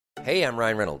Hey, I'm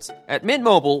Ryan Reynolds. At Mint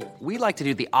Mobile, we like to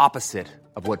do the opposite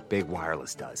of what Big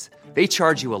Wireless does. They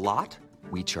charge you a lot,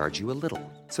 we charge you a little.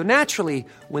 So naturally,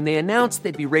 when they announced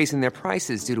they'd be raising their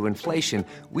prices due to inflation,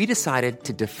 we decided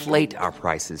to deflate our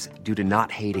prices due to not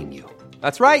hating you.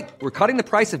 That's right. We're cutting the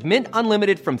price of Mint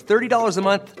Unlimited from $30 a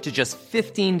month to just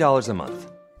 $15 a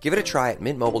month. Give it a try at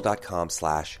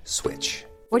mintmobile.com/switch.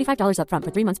 $45 up front for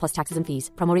 3 months plus taxes and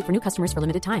fees. Promo rate for new customers for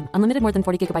limited time. Unlimited more than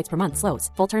 40 gigabytes per month. Slows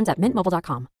full terms at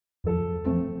mintmobile.com.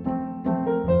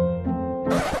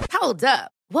 Hold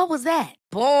up. What was that?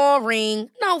 Boring.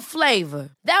 No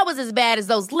flavor. That was as bad as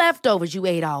those leftovers you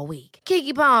ate all week.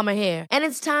 Keke Palmer here. And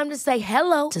it's time to say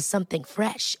hello to something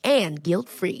fresh and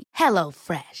guilt-free. Hello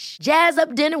Fresh. Jazz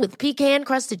up dinner with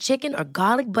pecan-crusted chicken or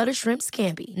garlic butter shrimp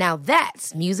scampi. Now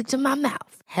that's music to my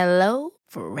mouth. Hello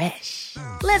Fresh.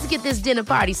 Let's get this dinner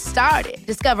party started.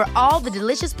 Discover all the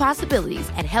delicious possibilities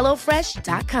at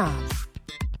hellofresh.com.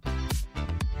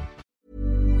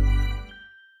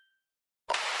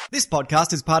 This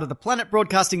podcast is part of the Planet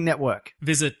Broadcasting Network.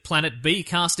 Visit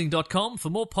planetbcasting.com for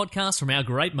more podcasts from our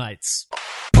great mates.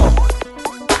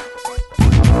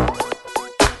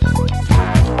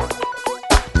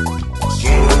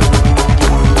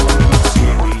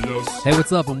 Hey,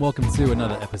 what's up, and welcome to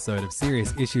another episode of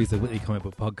Serious Issues, the weekly comic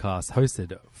book podcast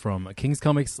hosted from King's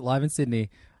Comics live in Sydney.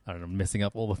 I don't know, I'm messing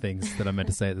up all the things that I meant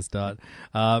to say at the start.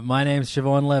 My name's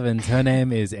Siobhan Levins. Her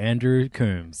name is Andrew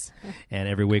Coombs. And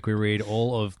every week we read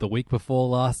all of the week before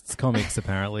last's comics,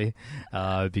 apparently,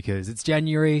 because it's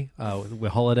January.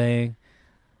 We're holidaying.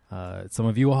 Some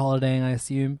of you are holidaying, I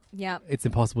assume. Yeah. It's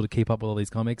impossible to keep up with all these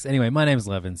comics. Anyway, my name's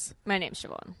Levins. My name's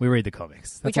Siobhan. We read the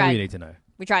comics. That's all you need to know.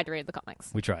 We tried to read the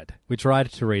comics. We tried. We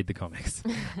tried to read the comics.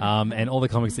 And all the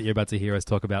comics that you're about to hear us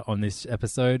talk about on this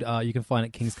episode, you can find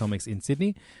at King's Comics in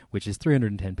Sydney, which is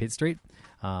 310 Pitt Street.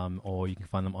 Or you can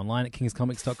find them online at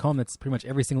kingscomics.com. That's pretty much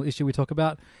every single issue we talk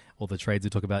about. All the trades we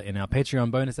talk about in our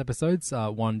Patreon bonus episodes.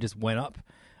 One just went up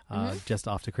just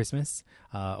after Christmas.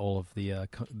 All of the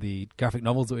graphic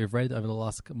novels that we've read over the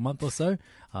last month or so,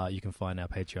 you can find our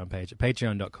Patreon page at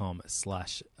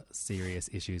patreon.com/Serious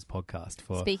Issues Podcast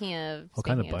for speaking of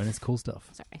bonus cool stuff.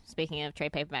 Sorry. Speaking of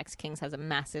trade paperbacks, Kings has a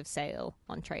massive sale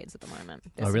on trades at the moment.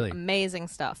 There's really? some amazing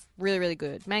stuff. Really, really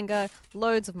good. Manga,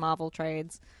 loads of Marvel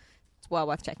trades. It's well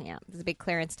worth checking out. There's a big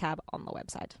clearance tab on the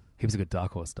website. Heaps of good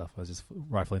Dark Horse stuff. I was just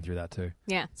rifling through that too.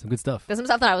 Yeah. Some good stuff. There's some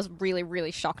stuff that I was really,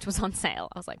 really shocked was on sale.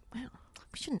 I was like, wow,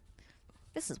 we shouldn't.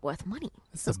 This is worth money.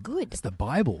 This is good. It's the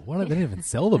Bible. Why don't they even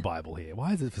sell the Bible here?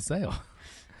 Why is it for sale?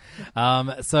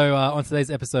 So on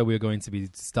today's episode, we are going to be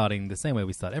starting the same way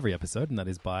we start every episode, and that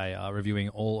is by reviewing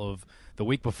all of the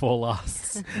week before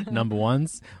last number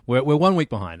ones. We're 1 week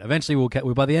behind. Eventually,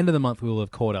 by the end of the month, we will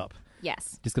have caught up.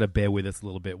 Yes. Just got to bear with us a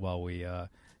little bit while we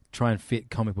try and fit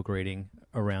comic book reading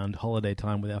around holiday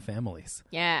time with our families.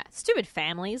 Yeah. Stupid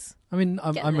families. I mean,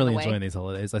 I'm really way. enjoying these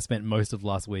holidays. I spent most of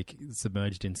last week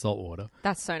submerged in salt water.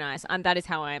 That's so nice. That is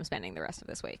how I am spending the rest of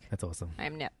this week. That's awesome. I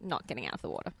am not getting out of the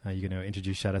water. Are you going to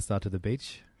introduce Shatterstar to the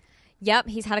beach? Yep,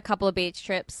 he's had a couple of beach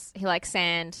trips. He likes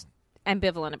sand,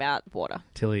 ambivalent about water.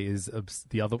 Tilly is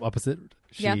the other opposite.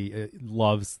 She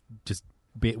loves just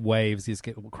waves just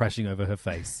get crashing over her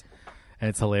face. And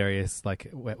it's hilarious,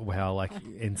 like how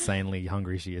insanely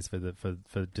hungry she is for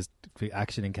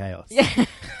action and chaos. Yeah,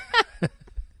 this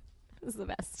is the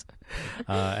best.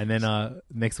 And then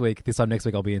this time next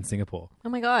week, I'll be in Singapore. Oh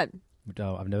my god!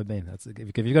 I've never been.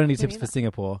 If you've got any tips for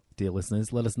Singapore, dear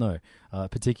listeners, let us know.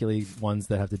 Particularly ones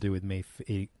that have to do with me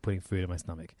putting food in my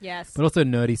stomach. Yes. But also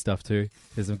nerdy stuff too.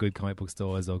 There's some good comic book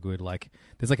stores or good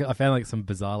I found some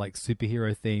bizarre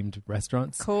superhero themed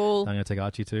restaurants. Cool. I'm gonna take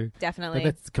Archie to. Definitely.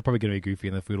 But that's probably gonna be goofy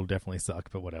and the food will definitely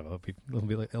suck. But whatever.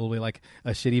 It'll be like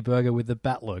a shitty burger with the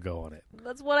bat logo on it.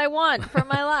 That's what I want from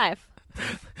my life.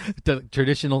 The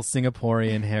traditional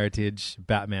Singaporean heritage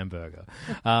Batman burger.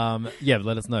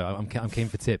 Let us know. I'm keen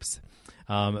for tips.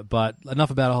 But enough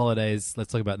about holidays.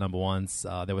 Let's talk about number ones.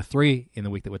 There were 3 in the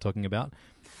week that we're talking about.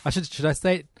 Should I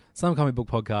state some comic book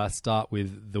podcasts start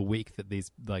with the week that these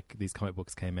comic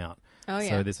books came out. Oh yeah.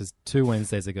 So this was 2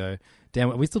 Wednesdays ago. Damn,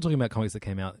 are we still talking about comics that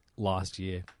came out last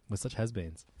year? We're such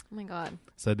has-beens. Oh my god.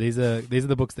 So these are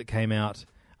the books that came out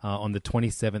on the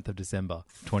 27th of December,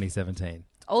 2017.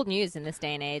 Old news in this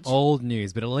day and age. Old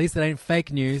news, but at least it ain't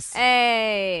fake news.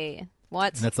 Hey,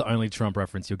 what? And that's the only Trump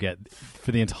reference you'll get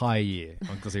for the entire year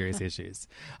on Serious Issues.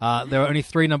 There were only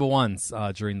 3 number ones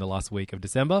during the last week of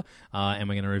December, and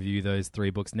we're going to review those 3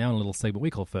 books now in a little segment we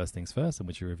call First Things First, in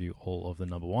which we review all of the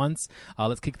number ones.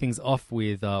 Let's kick things off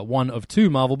with one of 2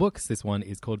 Marvel books. This one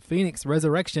is called Phoenix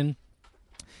Resurrection.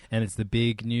 and it's the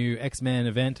big new X-Men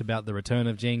event about the return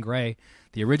of Jean Grey,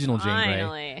 the original Jean Grey,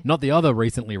 Finally. not the other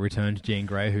recently returned Jean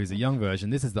Grey, who's a young version.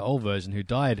 This is the old version who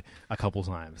died a couple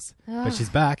times, but she's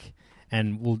back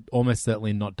and will almost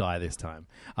certainly not die this time.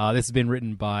 This has been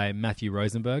written by Matthew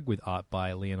Rosenberg with art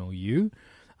by Lionel Yu,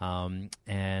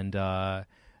 and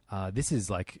this is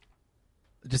like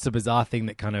just a bizarre thing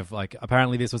that kind of like,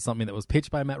 apparently this was something that was pitched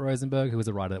by Matt Rosenberg, who was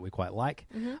a writer that we quite like.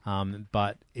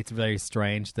 But it's very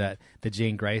strange that the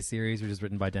Jean Grey series, which is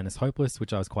written by Dennis Hopeless,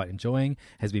 which I was quite enjoying,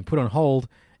 has been put on hold.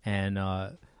 And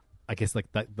I guess like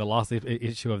the last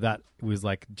issue of that was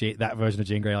like that version of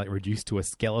Jean Grey like reduced to a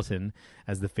skeleton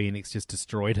as the Phoenix just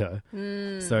destroyed her.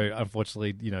 So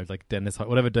unfortunately, you know, like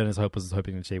whatever Dennis Hopeless was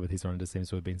hoping to achieve with his run just seems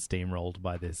to have been steamrolled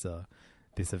by this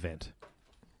event.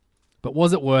 But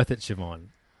was it worth it, Siobhan?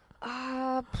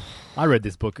 I read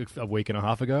this book a week and a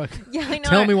half ago. Yeah, I know.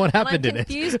 Tell me what And happened in I'm it.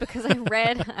 confused because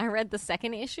I read the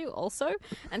second issue also,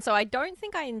 and so I don't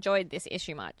think I enjoyed this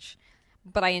issue much,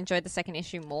 but I enjoyed the second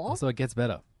issue more. So it gets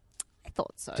better. I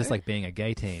thought so. Just like being a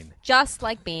gay teen. Just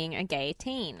like being a gay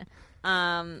teen.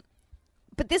 But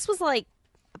this was like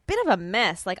a bit of a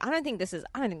mess. Like I don't think this is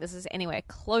anywhere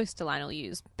close to Lionel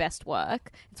Yu's best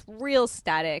work. It's real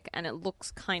static and it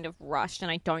looks kind of rushed, and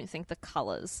I don't think the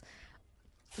colors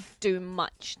do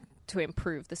much to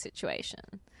improve the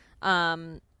situation.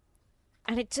 And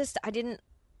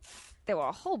there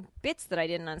were whole bits that I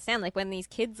didn't understand. Like when these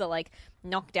kids are like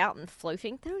knocked out and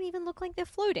floating, they don't even look like they're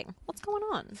floating. What's going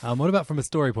on? What about from a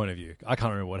story point of view? I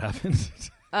can't remember what happened.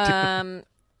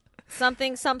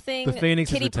 Something. The Phoenix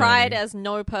is Kitty returning. Pryde has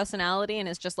no personality and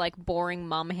is just like boring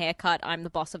mum haircut. I'm the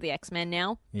boss of the X-Men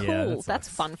now. Yeah, Cool. That's nice.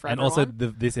 fun for and everyone. also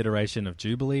this iteration of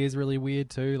Jubilee is really weird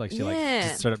too. Like she like Yeah.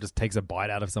 just straight up just takes a bite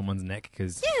out of someone's neck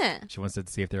because Yeah. she wants to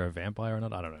see if they're a vampire or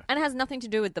not. I don't know. And it has nothing to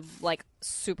do with the like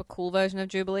super cool version of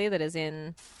Jubilee that is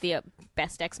in the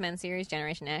best X-Men series,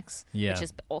 Generation X, Yeah. which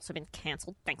has also been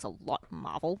cancelled. Thanks a lot,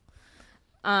 Marvel.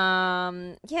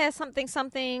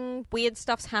 Something weird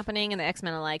stuff's happening, and the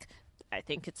X-Men are like, I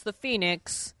think it's the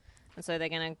Phoenix, and so they're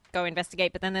gonna go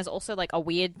investigate. But then there's also like a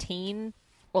weird teen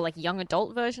or like young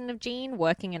adult version of Jean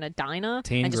working in a diner,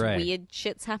 Teen and just Grey. weird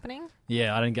shit's happening.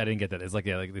 Yeah, I didn't get that. It's like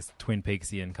like this Twin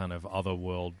Peaksian kind of other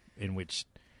world in which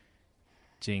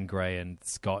Jean Grey and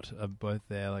Scott are both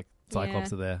there. Like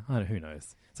Cyclops Yeah. are there. I don't know, who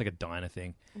knows? It's like a diner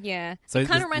thing. Yeah, So it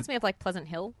kind this- of reminds me of like Pleasant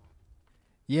Hill.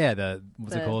 Yeah,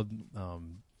 what's it The- called?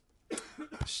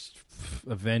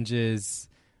 Avengers.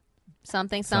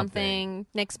 Something.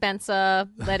 Nick Spencer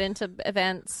led into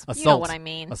events. Assault. You know what I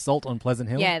mean. Assault on Pleasant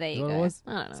Hill. Yeah, there Is you that go. what it was?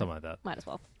 I don't know. Something like that. Might as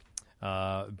well.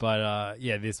 But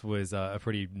yeah, this was a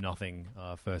pretty nothing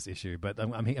first issue. But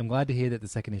I'm glad to hear that the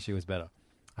second issue is better.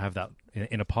 I have that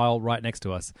in a pile right next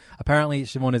to us. Apparently,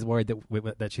 Siobhan is worried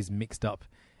that she's mixed up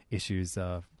issues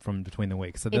from between the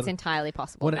weeks. So It's entirely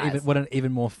possible, what guys. an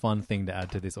even more fun thing to add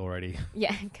to this already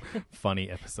Yeah. funny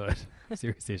episode.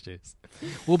 Serious issues.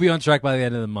 We'll be on track by the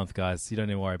end of the month, guys. You don't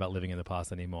need to worry about living in the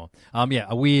past anymore. Yeah,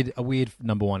 a weird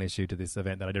number one issue to this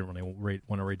event that I didn't really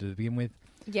want to read to begin with.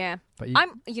 Yeah. But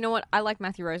you know what? I like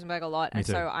Matthew Rosenberg a lot, Me and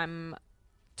too. so I'm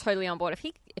totally on board.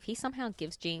 If he somehow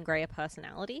gives Jean Grey a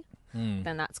personality,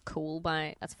 then that's cool.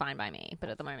 That's fine by me. But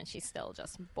at the moment, she's still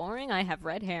just boring. I have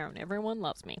red hair and everyone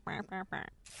loves me.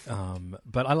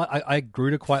 But I grew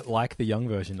to quite like the young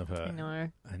version of her. I know.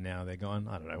 And now they're gone.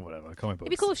 I don't know, whatever. Comic books. It'd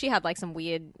be cool if she had like some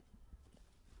weird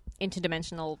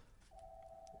interdimensional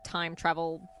time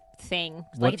travel thing.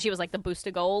 What- Like if she was like the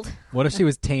Booster Gold. What if she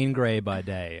was teen Grey by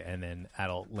day and then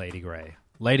adult Lady Grey?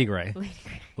 Lady Grey.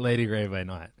 Lady Grey by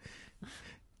night.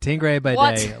 Teen Grey by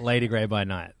What? day, Lady Grey by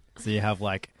night. So you have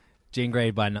like Jean Grey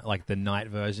by like the night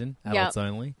version, adults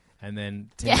only, and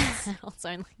then teen Yeah, it's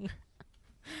only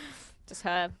just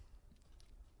her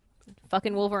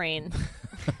fucking Wolverine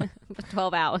for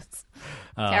 12 hours.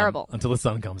 Terrible. until the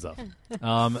sun comes up.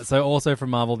 So also from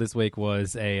Marvel this week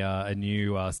was a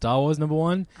new Star Wars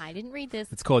 #1. I didn't read this.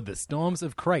 It's called The Storms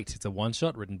of Crate. It's a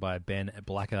one-shot written by Ben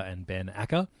Blacker and Ben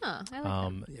Acker. Oh, I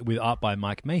like that. With art by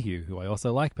Mike Mayhew, who I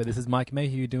also like. But this is Mike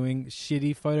Mayhew doing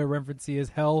shitty photo referencey as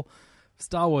hell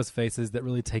Star Wars faces that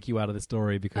really take you out of the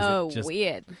story because Oh, it just...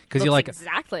 weird. Because you're Looks like...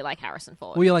 exactly like Harrison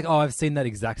Ford. Well, you're like, oh, I've seen that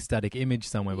exact static image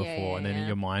somewhere Yeah, before. And then in yeah.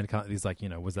 your mind is like,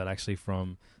 was that actually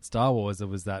from Star Wars or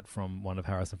was that from one of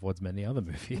Harrison Ford's many other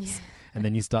movies? And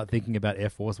then you start thinking about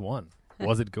Air Force One.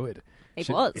 Was it good? It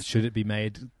was. Should it be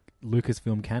made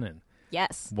Lucasfilm canon?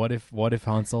 Yes. What if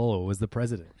Han Solo was the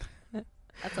president?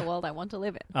 That's a world I want to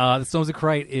live in. The Storms of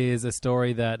Crate is a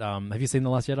story that... have you seen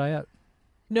The Last Jedi yet?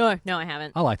 No, I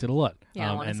haven't. I liked it a lot. Yeah,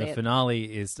 I wanna and see the it. finale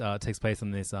is takes place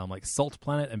on this like salt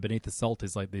planet, and beneath the salt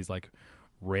is like these like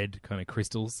red kind of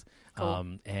crystals.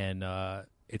 Cool. And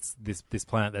it's this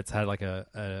planet that's had like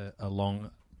a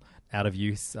long out of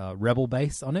use rebel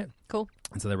base on it. Cool.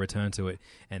 And so they return to it,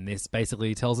 and this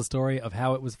basically tells a story of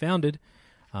how it was founded.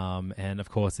 And of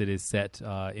course, it is set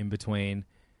in between.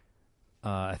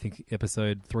 I think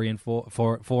episode 3 and 4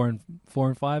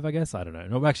 and 5. I guess I don't know.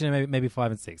 No, actually, maybe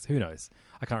 5 and 6. Who knows?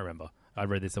 I can't remember. I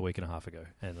read this a week and a half ago,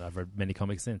 and I've read many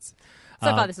comics since. So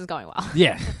far, this is going well.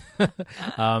 Yeah,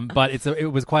 but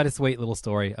it was quite a sweet little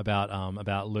story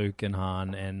about Luke and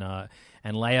Han and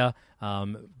Leia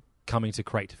coming to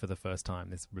Crate for the first time.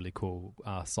 This really cool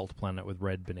salt planet with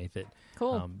red beneath it.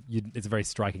 Cool. It's a very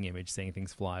striking image, seeing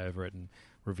things fly over it and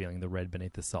revealing the red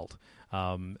beneath the salt.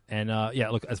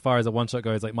 Look, as far as a one-shot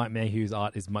goes, like Mike Mayhew's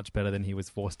art is much better than he was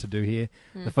forced to do here.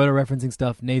 The photo referencing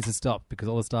stuff needs to stop, because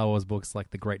all the Star Wars books,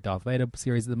 like the Great Darth Vader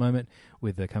series at the moment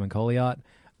with the Kamen art,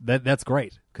 that's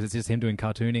great, because it's just him doing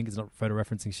cartooning. It's not photo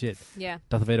referencing shit. Yeah.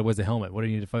 Darth Vader wears a helmet. What do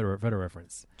you need a photo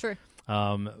reference? True.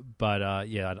 I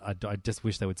just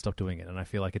wish they would stop doing it, and I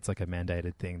feel like it's like a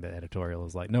mandated thing. The editorial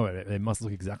is like, no, it must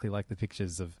look exactly like the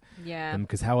pictures of them,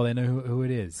 because how will they know who it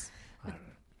is? I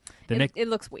don't know. It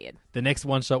looks weird. The next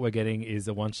one shot we're getting is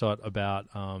a one shot about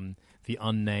the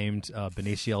unnamed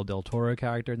Benicio del Toro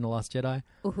character in The Last Jedi,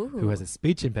 who has a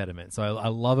speech impediment. So I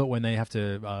love it when they have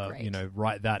to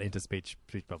write that into speech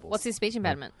bubbles. What's his speech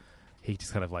impediment? He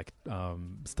just kind of like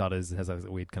stutters, has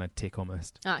a weird kind of tick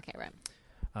almost. Oh, okay, right.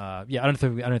 I don't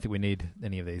think we need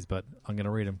any of these, but I'm going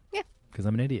to read them. Yeah, because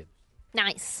I'm an idiot.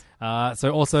 Nice.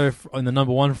 So also on the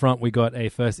number one front, we got a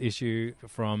first issue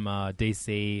from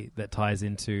DC that ties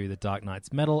into the Dark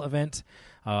Knights Metal event.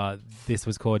 This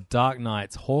was called Dark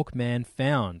Knights Hawkman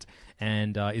Found,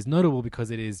 and is notable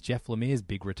because it is Jeff Lemire's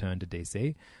big return to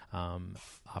DC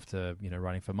after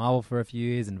writing for Marvel for a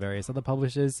few years and various other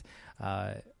publishers.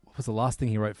 What was the last thing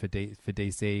he wrote for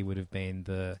DC? Would have been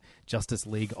the Justice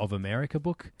League of America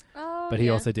book. But he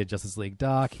also did Justice League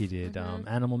Dark. He did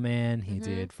Animal Man. He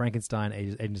did Frankenstein,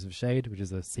 Agents of S.H.I.E.L.D., which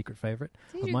is a secret favorite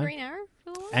of mine. Green Arrow?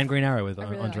 And Green Arrow with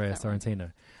really Andrea like that one.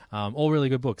 Sorrentino. All really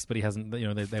good books, but he hasn't,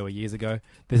 they were years ago.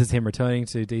 This is him returning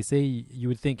to DC. You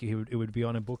would think it would be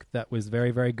on a book that was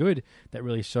very, very good, that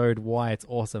really showed why it's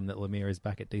awesome that Lemire is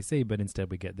back at DC, but instead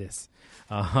we get this.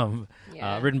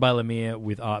 Written by Lemire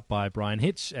with art by Brian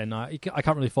Hitch, and I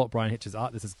can't really fault Brian Hitch's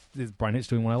art. This is Brian Hitch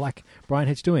doing what I like Brian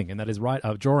Hitch doing, and that is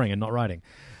drawing and not writing.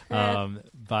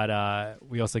 But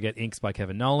we also get inks by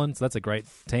Kevin Nolan, so that's a great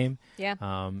team. Yeah.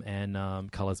 And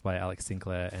colors by Alex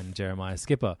Sinclair and Jeremiah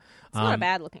Skipper. It's not a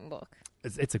bad-looking book.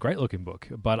 It's a great-looking book,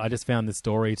 but I just found the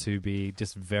story to be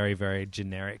just very, very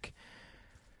generic,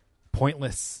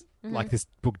 pointless. Like, this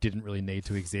book didn't really need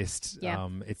to exist. Yeah.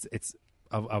 It's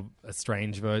a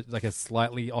strange version, like a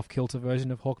slightly off-kilter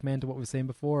version of Hawkman to what we've seen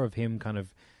before, of him kind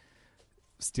of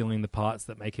stealing the parts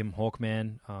that make him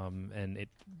Hawkman, and it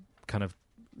kind of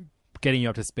getting you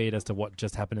up to speed as to what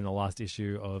just happened in the last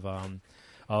issue of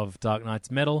Dark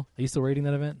Knights Metal. Are you still reading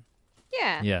that event?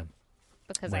 Yeah. Yeah.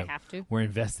 Because I have to. We're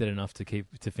invested enough to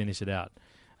finish it out.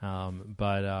 I don't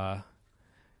know.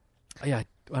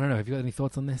 Have you got any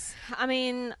thoughts on this? I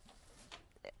mean,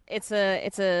 it's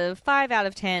a 5 out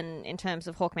of 10 in terms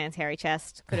of Hawkman's hairy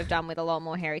chest. Could have done with a lot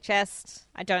more hairy chest.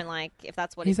 I don't like if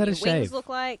that's what He's his had a wings shave. look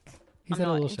like. He's I'm had a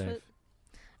not little into shave. it.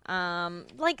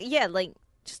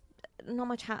 Just not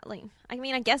much. I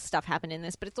mean, I guess stuff happened in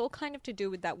this, but it's all kind of to do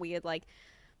with that weird,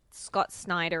 Scott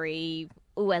Snydery.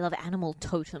 Ooh, I love animal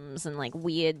totems and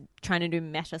weird trying to do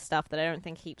meta stuff that I don't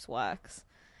think heaps works.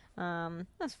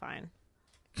 That's fine.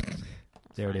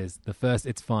 There it is. The first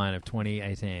It's Fine of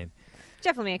 2018.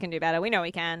 Jeff Lemire can do better. We know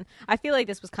he can. I feel like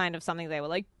this was kind of something they were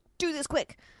like, do this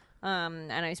quick.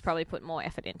 And he's probably put more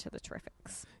effort into the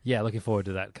Terrifics. Yeah, looking forward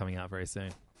to that coming out very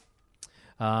soon.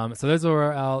 So those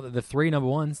are the 3 number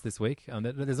ones this week.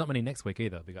 There's not many next week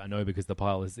either. I know because the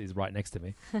pile is right next to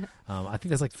me. I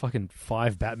think there's fucking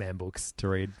 5 Batman books to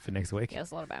read for next week. Yeah,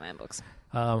 there's a lot of Batman books.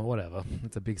 Whatever.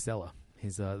 It's a big seller.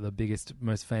 He's the biggest,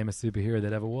 most famous superhero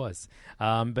that ever was.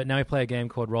 But now we play a game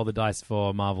called Roll the Dice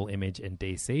for Marvel, Image, and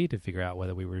DC to figure out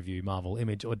whether we review Marvel,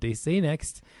 Image, or DC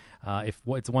next. If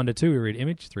it's 1 to 2, we read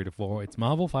Image. 3 to 4, it's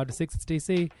Marvel. 5 to 6, it's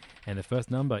DC. And the first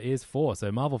number is 4,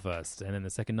 so Marvel first. And then the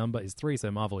second number is 3,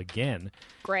 so Marvel again.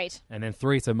 Great. And then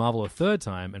 3, so Marvel a third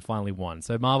time. And finally 1.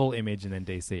 So Marvel, Image, and then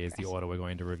DC is the order we're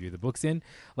going to review the books in.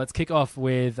 Let's kick off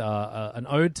with an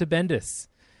ode to Bendis.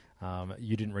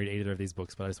 You didn't read either of these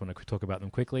books, but I just want to talk about them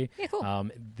quickly. Yeah,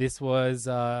 cool. This was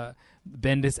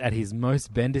Bendis at his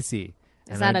most Bendis-y.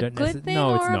 Is that a good thing?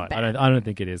 No, it's or not. Bad? I don't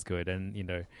think it is good.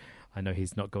 And I know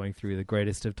he's not going through the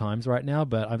greatest of times right now,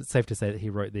 but it's safe to say that he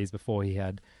wrote these before he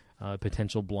had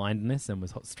potential blindness and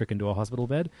was stricken to a hospital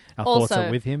bed. Our thoughts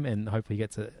are with him, and hopefully he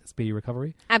gets a speedy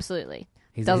recovery. Absolutely.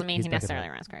 Doesn't mean he's he back at necessarily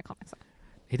home. writes great comics.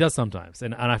 He does sometimes,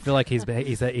 and I feel like he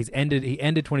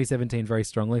ended 2017 very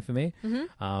strongly for me.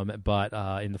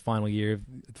 But in the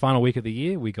final week of the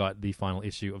year, we got the final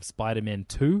issue of Spider-Man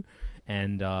 2,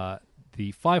 and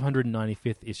the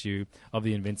 595th issue of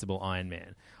the Invincible Iron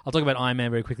Man. I'll talk about Iron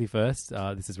Man very quickly first.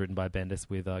 This is written by Bendis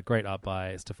with great art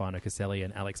by Stefano Caselli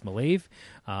and Alex Maleev,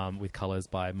 with colors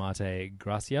by Marte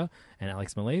Gracia and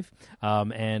Alex Maleev.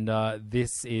 And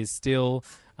this is still...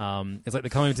 it's like the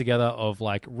coming together of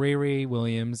like Riri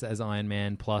Williams as Iron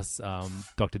Man plus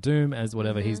Doctor Doom as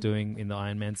whatever he's doing in the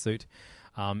Iron Man suit.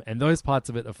 And those parts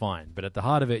of it are fine. But at the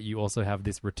heart of it, you also have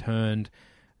this returned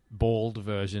bald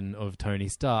version of Tony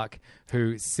Stark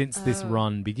who, since this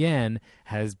run began,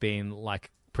 has been like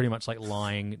pretty much like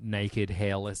lying naked,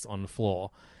 hairless on the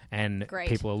floor. And Great.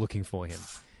 people are looking for him.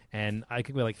 And I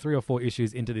think we're like 3 or 4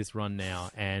 issues into this run now.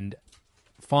 And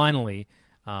finally,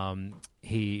 Iron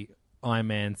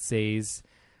Man sees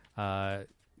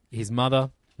his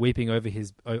mother weeping over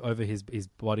his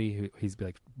body, who he's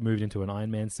like moved into an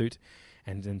Iron Man suit,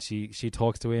 and then she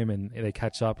talks to him, and they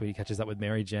catch up. He catches up with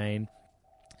Mary Jane,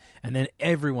 and then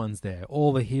everyone's there.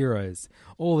 All the heroes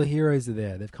are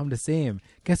there. They've come to see him.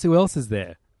 Guess who else is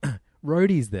there?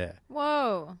 Rhodey's there.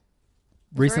 Whoa.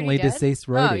 Recently Rhodey dead? deceased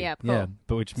Rhodey. Oh, yeah, cool.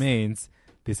 But which means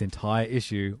this entire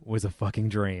issue was a fucking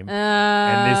dream.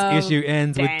 And this issue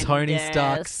ends with Tony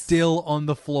Stark still on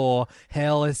the floor,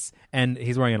 hairless, and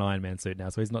he's wearing an Iron Man suit now,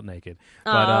 so he's not naked.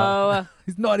 But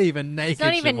he's not even naked. He's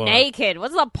not even Siobhan. naked.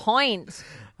 What's the point?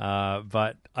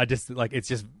 But I just, like, it's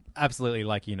just absolutely,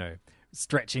 like, you know,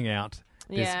 stretching out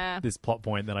this plot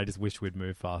point that I just wish would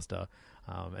move faster.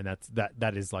 And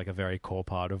that is like a very core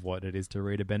part of what it is to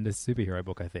read a Bendis superhero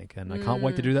book, I think. And I can't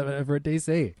wait to do that over at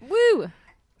DC. Woo!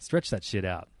 Stretch that shit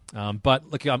out. But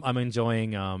look, I'm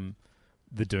enjoying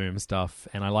the Doom stuff,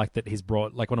 and I like that he's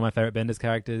brought, like, one of my favorite Bendis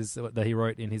characters that he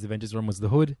wrote in his Avengers run was the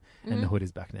Hood, and the Hood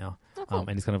is back now. Oh, cool.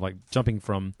 And he's kind of like jumping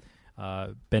from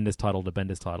Bendis title to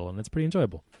Bendis title, and it's pretty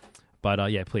enjoyable.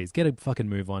 But yeah, please get a fucking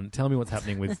move on. Tell me what's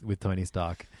happening with Tony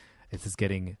Stark. It's just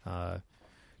getting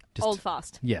just Old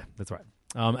fast. Yeah, that's right.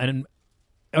 And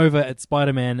over at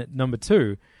Spider-Man number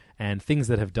 2 and Things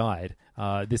That Have Died,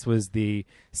 this was the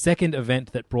second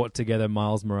event that brought together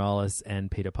Miles Morales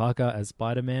and Peter Parker as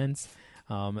Spider-Mans.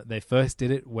 They first did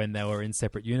it when they were in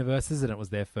separate universes, and it was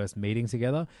their first meeting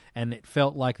together, and it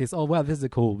felt like this, oh wow, this is a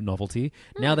cool novelty.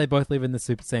 Now they both live in the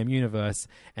same universe,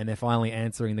 and they're finally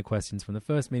answering the questions from the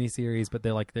first miniseries, but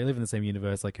they live in the same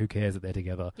universe, like, who cares that they're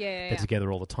together? They're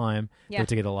together all the time. Yeah. They're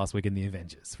together last week in the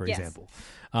Avengers, for example.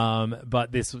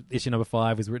 But this issue number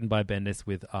 5 is written by Bendis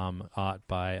with art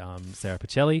by Sarah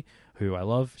Pichelli, who I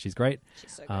love. She's great.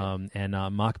 She's so good. And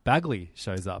Mark Bagley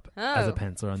shows up as a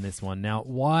penciler on this one. Now,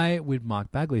 why would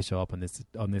Mark Bagley show up on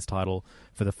this title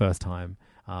for the first time?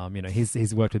 You know,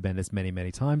 he's worked with Bendis many,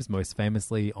 many times, most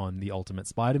famously on the Ultimate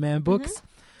Spider-Man books.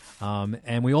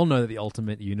 And we all know that the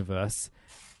Ultimate Universe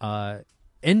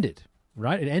ended.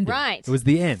 Right? It ended. Right. It was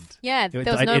the end. Yeah, there was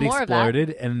no more of that. It exploded,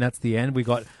 and that's the end. We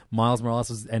got Miles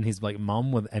Morales and his like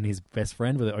mum and his best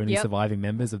friend were the only surviving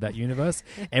members of that universe.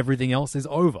 Everything else is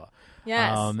over.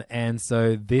 Yes. And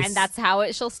so this... And that's how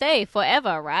it shall stay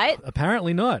forever, right?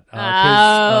 Apparently not.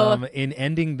 'Cause in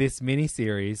ending this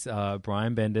miniseries,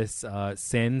 Brian Bendis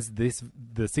sends the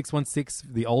 616,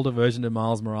 the older version of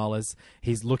Miles Morales.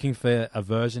 He's looking for a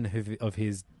version of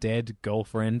his dead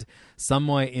girlfriend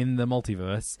somewhere in the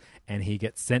multiverse, and he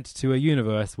gets sent to a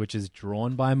universe which is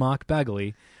drawn by Mark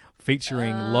Bagley,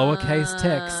 featuring lowercase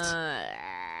text.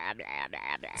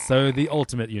 So the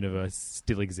Ultimate Universe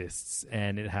still exists,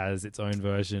 and it has its own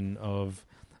version of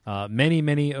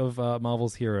many of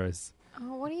Marvel's heroes.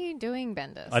 Oh, what are you doing,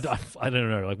 Bendis? I don't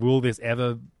know. Like, will this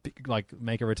ever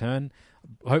make a return?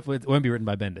 Hopefully, it won't be written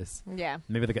by Bendis. Yeah.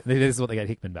 Maybe this is what they get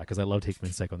Hickman back, because I loved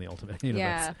Hickman's take on the Ultimate Universe.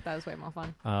 Yeah, that was way more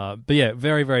fun. But yeah,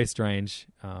 very, very strange.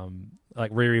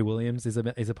 Like, Riri Williams is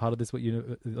a part of this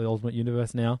the Ultimate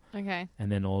Universe now. Okay.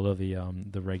 And then all of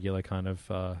the regular kind of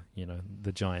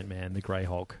the Giant Man, the Grey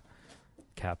Hulk,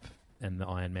 Cap, and the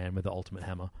Iron Man with the Ultimate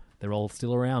Hammer. They're all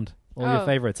still around. All your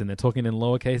favorites, and they're talking in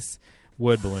lowercase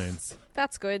word balloons.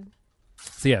 That's good.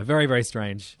 So yeah, very, very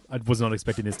strange. I was not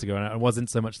expecting this to go, and it wasn't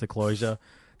so much the closure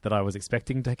that I was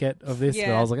expecting to get of this. But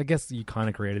I was like, I guess you kind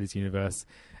of created this universe,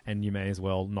 and you may as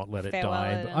well not let it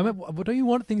die. But don't you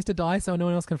want things to die so no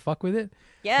one else can fuck with it?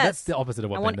 Yes. That's the opposite of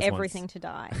what I want Bendis everything wants. to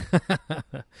die.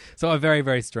 So a very,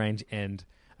 very strange end.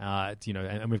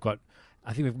 And we've got,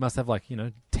 I think we must have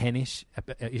 10-ish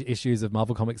issues of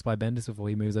Marvel Comics by Bendis before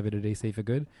he moves over to DC for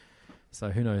good. So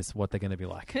who knows what they're going to be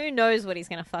like. Who knows what he's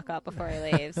going to fuck up before he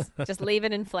leaves. Just leave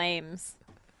it in flames.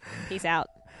 Peace out.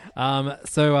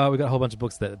 So we've got a whole bunch of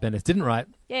books that Bendis didn't write,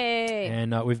 Yay!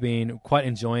 and we've been quite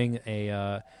enjoying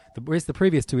the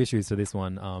previous 2 issues to this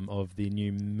one of the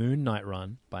new Moon Knight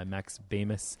run by Max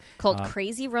Bemis, Called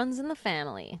Crazy Runs in the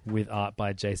Family. with art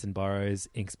by Jason Burrows,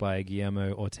 inks by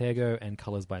Guillermo Ortega, and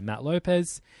colors by Matt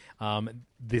Lopez.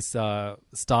 This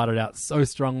started out so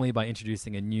strongly by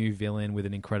introducing a new villain with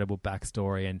an incredible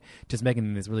backstory and just making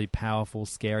him this really powerful,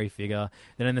 scary figure.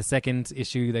 Then in the second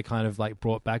issue, they kind of like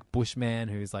brought back Bushman,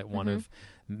 who's like one of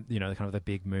kind of the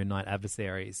big Moon Knight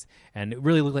adversaries, and it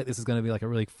really looked like this was going to be like a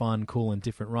really fun, cool, and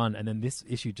different run. And then this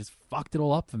issue just fucked it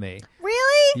all up for me.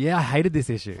 Really? Yeah, I hated this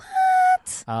issue.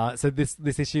 What? So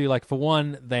this issue, like, for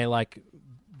one,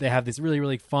 they have this really,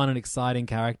 really fun and exciting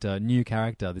new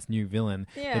character, this new villain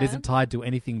that isn't tied to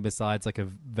anything besides like a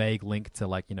vague link to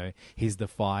like, he's the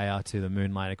fire to the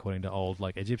moonlight according to old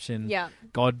like Egyptian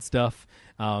god stuff.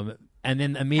 And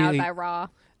then immediately Powered by Ra.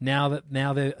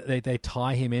 Now they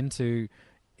tie him into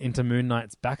Moon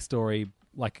Knight's backstory,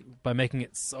 like by making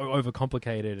it so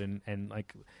overcomplicated and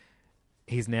like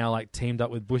he's now like teamed up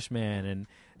with Bushman, and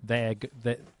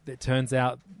it turns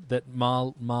out that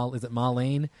is it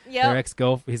Marlene?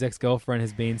 Yep. His ex-girlfriend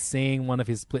has been seeing one of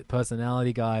his split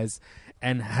personality guys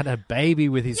and had a baby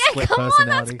with his split personality. On,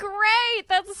 that's great.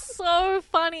 That's so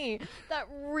funny. That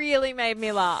really made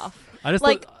me laugh. I just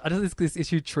thought this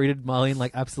issue treated Marlene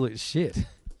like absolute shit.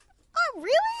 Oh,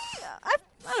 really? I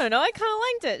don't know. I kind of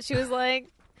liked it. She was like,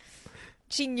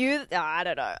 she knew. I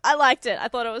don't know. I liked it. I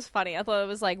thought it was funny. I thought it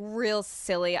was like real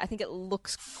silly. I think it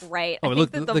looks great. Oh, I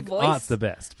think that the voice, art's the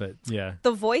best, but yeah,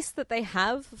 the voice that they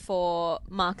have for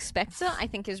Mark Spector, I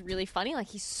think, is really funny. Like,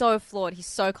 he's so flawed. He's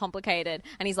so complicated,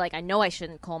 and he's like, I know I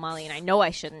shouldn't call Marlene. I know I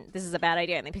shouldn't. This is a bad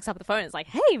idea. And he picks up the phone and is like,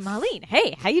 Hey, Marlene.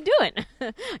 Hey, how you doing?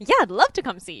 Yeah, I'd love to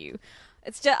come see you.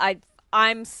 It's just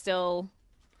I'm still.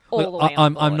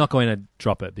 I'm not going to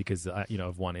drop it because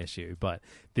of one issue, but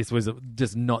this was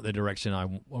just not the direction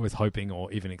I was hoping or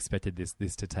even expected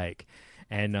this to take.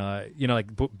 And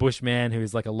like Bushman, who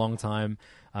is like a long time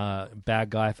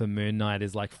bad guy for Moon Knight,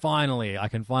 is like, I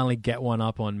can finally get one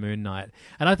up on Moon Knight.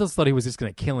 And I thought he was just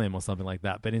going to kill him or something like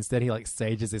that, but instead he like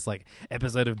stages this like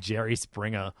episode of Jerry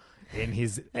Springer in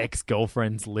his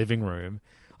ex-girlfriend's living room.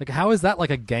 Like, how is that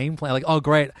like a game plan? Like, oh,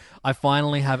 great, I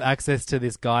finally have access to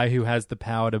this guy who has the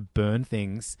power to burn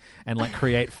things and like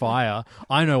create fire.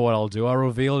 I know what I'll do. I'll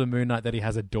reveal to Moon Knight that he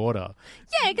has a daughter.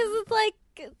 Yeah, because it's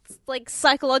like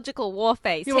psychological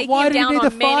warfare. He's taking why him do you down need on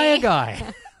the many... fire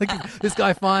guy? Like, this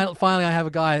guy, finally I have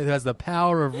a guy who has the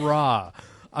power of Ra.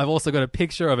 I've also got a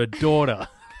picture of a daughter.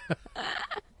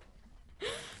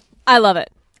 I love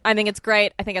it. I think it's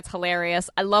great. I think it's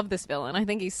hilarious. I love this villain. I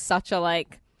think he's such a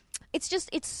like...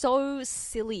 It's so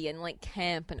silly and like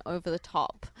camp and over the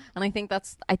top. And I think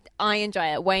I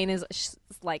enjoy it. Wayne is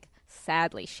like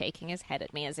sadly shaking his head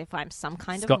at me as if I'm some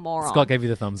kind of moron. Scott gave you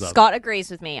the thumbs up. Scott agrees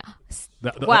with me.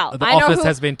 The office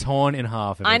has been torn in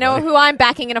half. Everybody. I know who I'm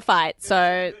backing in a fight,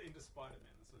 so...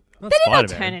 They did not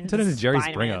turn into Jerry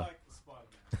Springer.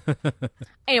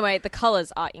 Anyway, the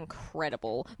colours are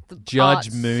incredible. The Judge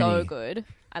art's Mooney. so good.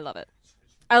 I love it.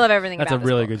 I love everything That's about a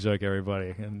really this book. good joke,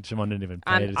 everybody. And Shimon didn't even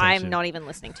pay attention. I'm not even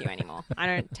listening to you anymore. I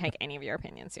don't take any of your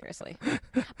opinions seriously.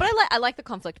 But I like the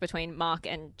conflict between Mark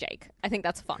and Jake. I think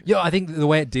that's fun. Yeah, I think the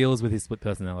way it deals with his split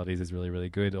personalities is really, really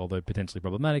good, although potentially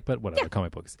problematic, but whatever,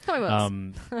 comic books. Comic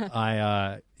books.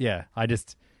 I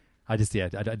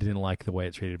didn't like the way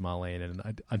it treated Marlene,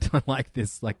 and I don't like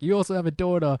this. Like, you also have a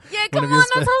daughter. Yeah, come on,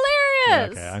 that's hilarious. Yeah,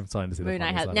 okay, I'm starting to see Moon the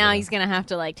Knight funny side now of it. he's going to have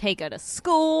to like take her to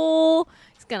school.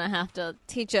 He's going to have to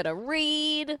teach her to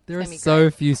read. There are It's gonna be so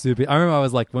great. few super... I remember I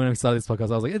was like, when we started this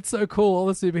podcast, I was like, it's so cool. All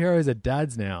the superheroes are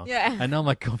dads now. Yeah. And now I'm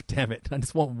like, God damn it. I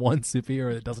just want one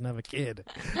superhero that doesn't have a kid.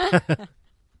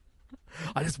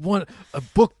 I just want a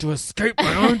book to escape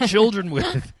my own children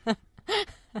with.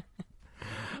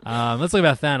 Let's talk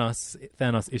about Thanos.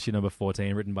 Thanos issue number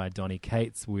 14, written by Donny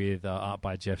Cates with art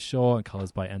by Jeff Shaw and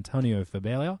colors by Antonio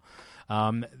Fabela.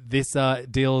 This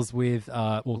deals with...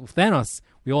 Thanos,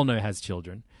 we all know, has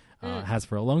children. Has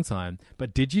for a long time.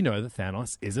 But did you know that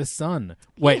Thanos is a son?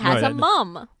 He has a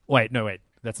mum. Wait.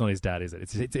 That's not his dad, is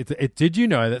it? Did you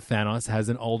know that Thanos has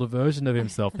an older version of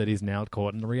himself that he's now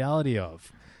caught in the reality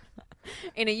of?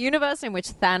 In a universe in which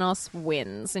Thanos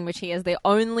wins, in which he is the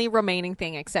only remaining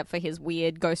thing except for his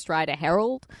weird Ghost Rider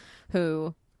Herald,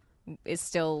 who is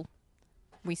still...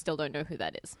 We still don't know who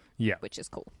that is. Yeah. Which is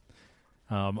cool.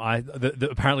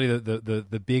 Apparently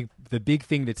the big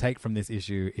thing to take from this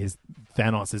issue is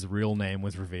Thanos' real name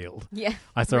was revealed. Yeah.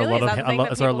 I saw Really? a Is that the thing that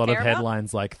people lot of care about?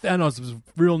 headlines like Thanos'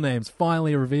 real name's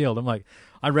finally revealed. I'm like,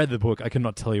 I read the book. I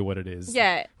cannot tell you what it is.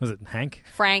 Yeah. Was it Hank?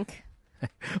 Frank.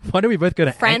 Why do we both go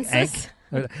to Francis. Hank?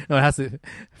 No, it has to.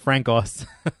 Frank Oz.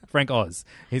 Frank Oz.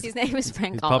 His name is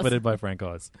Frank He's Oz. puppeted by Frank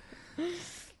Oz.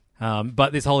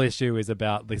 But this whole issue is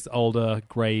about this older,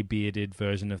 grey-bearded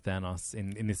version of Thanos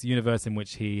in this universe in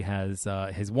which he has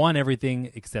won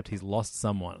everything except he's lost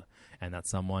someone, and that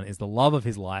someone is the love of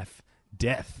his life,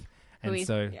 Death. And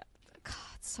so, yeah. God,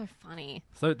 it's so funny.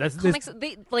 so that's Comics,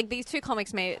 these two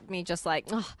comics made me just like,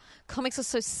 comics are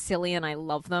so silly and I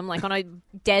love them. Like on a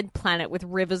dead planet with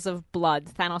rivers of blood,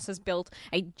 Thanos has built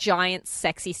a giant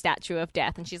sexy statue of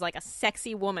Death, and she's like a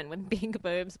sexy woman with big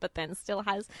boobs, but then still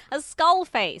has a skull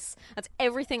face. That's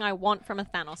everything I want from a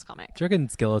Thanos comic. Do you reckon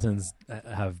skeletons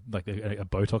have like a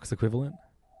Botox equivalent?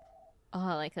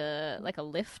 Oh, like a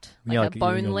lift, Yeah, a like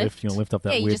bone you're gonna lift. You're gonna lift up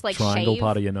that you weird just, like, triangle shave.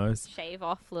 part of your nose, Shave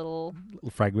off little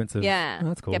fragments of. yeah. Oh,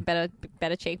 that's cool. Get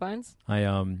better cheekbones.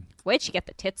 Where'd she get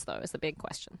the tits though? Is the big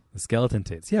question. The skeleton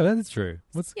tits. Yeah, that's true.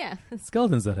 Yeah.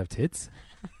 Skeletons don't have tits.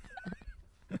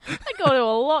 I'd go to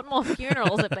a lot more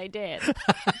funerals if they did.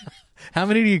 How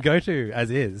many do you go to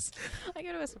as is? I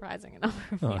go to a surprising number.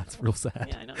 Oh, that's real sad.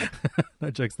 Yeah, I know.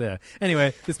 No jokes there.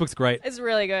 Anyway, this book's great. It's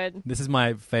really good. This is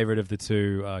my favorite of the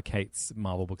two Kate's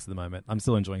Marvel books at the moment. I'm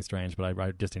still enjoying Strange, but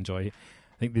I just enjoy.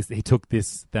 I think he took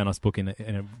this Thanos book in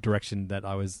a direction that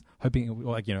I was hoping,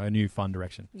 like, a new fun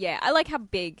direction. Yeah, I like how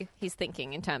big he's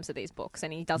thinking in terms of these books,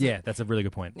 and he doesn't. Yeah, that's a really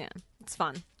good point. Yeah, it's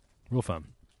fun. Real fun.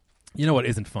 You know what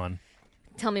isn't fun?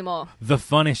 Tell me more. The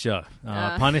Punisher.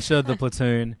 Punisher, The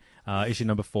Platoon, issue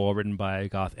number 4, written by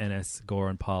Garth Ennis,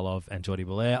 Goran Parlov, and Jordi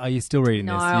Belair. Are you still reading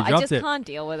No, this? You I dropped just it. can't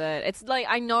deal with it. It's like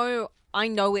I know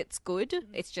it's good.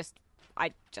 It's just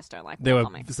I just don't like There war were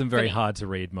comics. some For very me. hard to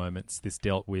read moments. This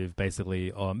dealt with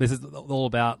basically. This is all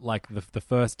about like the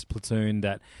first platoon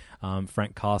that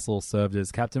Frank Castle served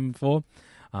as captain for.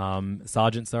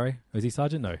 Sergeant, sorry, was he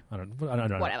sergeant? No, I don't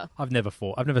know. Whatever. I've never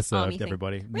served Army thing.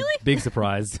 everybody. Really? Big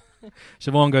surprise.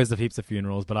 Siobhan goes to heaps of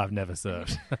funerals, but I've never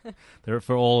served. They're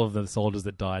for all of the soldiers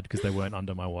that died because they weren't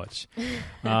under my watch.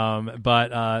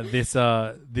 But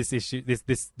this issue,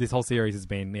 this whole series has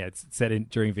been it's set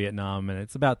during Vietnam, and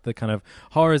it's about the kind of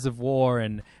horrors of war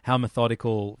and how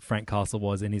methodical Frank Castle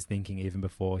was in his thinking even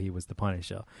before he was the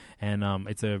Punisher. And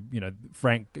it's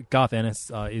Garth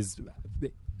Ennis is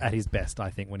at his best,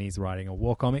 I think, when he's writing a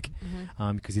war comic,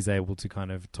 because he's able to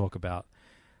kind of talk about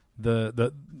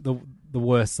the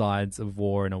worst sides of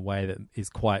war in a way that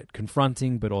is quite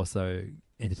confronting but also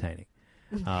entertaining.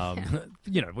 You're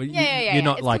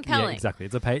not It's like compelling. exactly.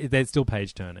 It's a page. They're still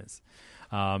page turners.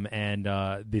 And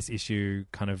this issue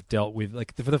kind of dealt with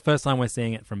for the first time we're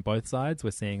seeing it from both sides. We're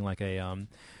seeing like a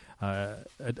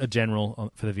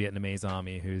general for the Vietnamese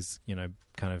army who's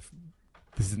kind of.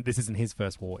 This isn't his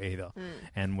first war either,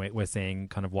 and we're seeing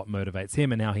kind of what motivates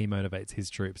him and how he motivates his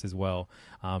troops as well,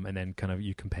 and then kind of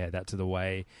you compare that to the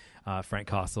way Frank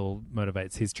Castle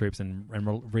motivates his troops and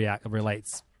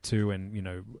relates to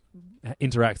and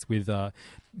interacts with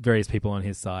various people on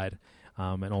his side,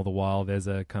 and all the while there's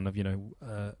a kind of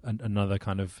another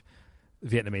kind of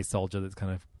Vietnamese soldier that's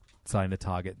kind of starting to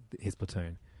target his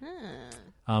platoon.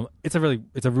 It's a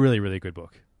really really good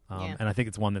book. And I think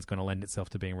it's one that's going to lend itself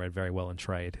to being read very well in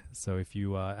trade. So if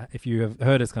you have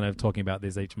heard us kind of talking about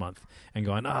this each month and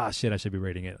going, shit, I should be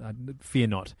reading it, fear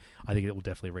not. I think it will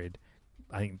definitely read,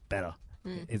 I think, better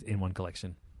in one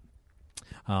collection.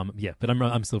 But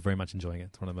I'm still very much enjoying it.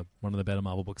 It's one of the better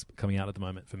Marvel books coming out at the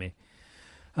moment for me.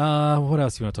 What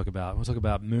else do you want to talk about? We'll talk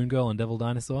about Moon Girl and Devil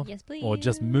Dinosaur? Yes, please. Or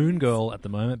just Moon Girl at the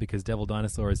moment because Devil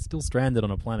Dinosaur is still stranded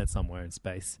on a planet somewhere in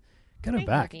space. Get him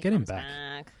back. Get him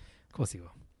back. Of course he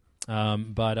will.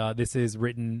 But this is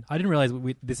written. I didn't realize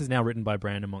this is now written by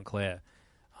Brandon Montclair,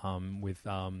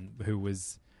 who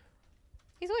was.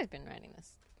 He's always been writing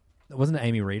this. Wasn't it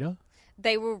Amy Reeder?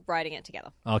 They were writing it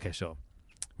together. Okay, sure,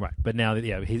 right. But now,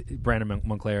 Brandon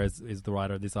Montclair is the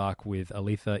writer of this arc with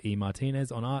Aletha E.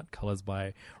 Martinez on art, colors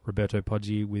by Roberto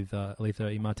Poggi with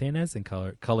Aletha E. Martinez, and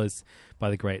colors by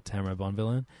the great Tamara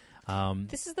Bonvillain.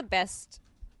 This is the best.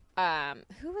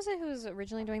 Who was it who was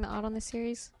originally doing the art on this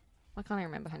series? I can't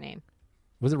even remember her name.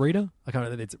 Was it Rita? I can't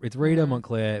remember. It's Rita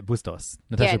Montclair Bustos.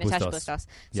 Natasha Bustos.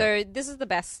 So this is the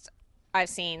best I've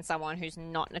seen someone who's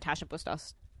not Natasha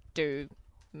Bustos do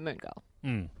Moon Girl.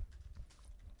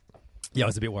 Yeah, I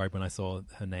was a bit worried when I saw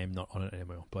her name not on it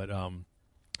anymore. But no,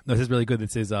 this is really good.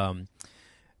 This is a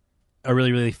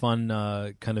really, really fun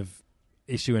kind of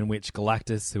issue in which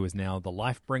Galactus, who is now the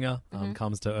Lifebringer,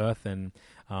 comes to Earth, and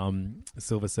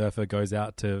Silver Surfer goes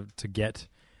out to get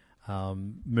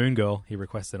Moon Girl. He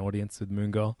requests an audience with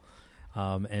Moon Girl,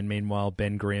 and meanwhile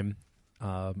Ben Grimm,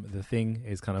 the Thing,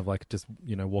 is kind of like just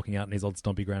walking out in his old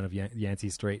stompy ground of Yancey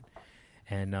Street,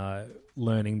 and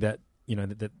learning that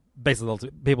that basically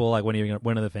people are like,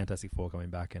 when are the Fantastic Four coming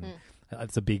back? And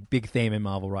it's a big theme in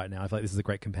Marvel right now. I feel like this is a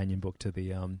great companion book to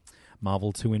the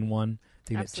Marvel 2-in-1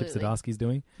 thing that Chip Zdarsky's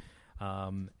doing.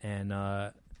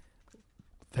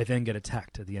 They then get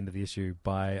attacked at the end of the issue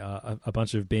by a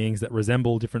bunch of beings that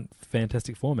resemble different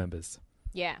Fantastic Four members.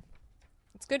 Yeah.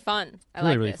 It's good fun. I really,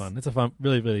 like really this. fun. It's a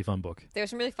really fun book. There's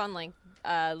some really fun, like,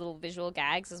 little visual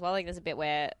gags as well. Like, there's a bit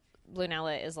where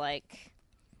Lunella is, like,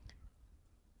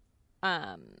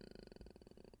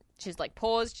 she's, like,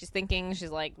 paused. She's thinking.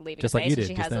 She's, like, leaving Just a like face. you did. And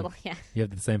she just has then. little, yeah. You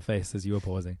have the same face as you were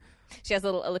pausing. She has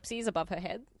little ellipses above her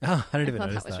head. Oh, I didn't even I thought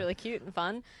notice that was really cute and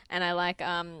fun. And I like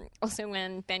also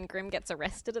when Ben Grimm gets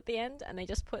arrested at the end and they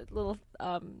just put little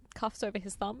cuffs over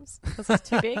his thumbs because it's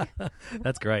too big.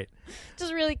 That's great.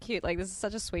 Just really cute. Like, this is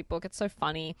such a sweet book. It's so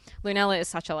funny. Lunella is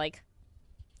such a, like,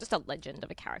 just a legend of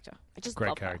a character. I just Great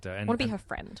love character. her. I And- want to be and- her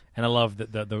friend. And I love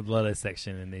that the letter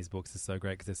section in these books is so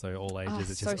great because they're so all ages. Oh,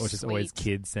 it's so just always sweet.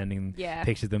 kids sending Yeah.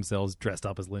 pictures of themselves dressed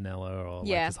up as Lunella or like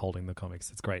Yeah. just holding the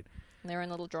comics. It's great. Their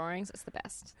own little drawings. It's the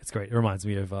best. It's great. It reminds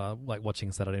me of like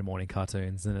watching Saturday morning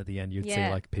cartoons, and at the end you'd see Yeah.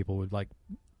 like people would like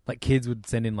kids would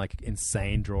send in like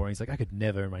insane drawings. Like I could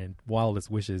never, in my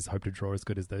wildest wishes, hope to draw as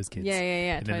good as those kids. Yeah.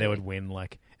 And then they totally. would win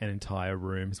like an entire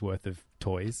room's worth of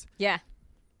toys. Yeah.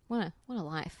 What a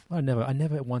life. I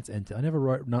never once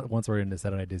wrote into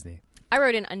Saturday Disney. I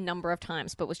wrote in a number of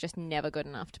times, but was just never good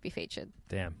enough to be featured.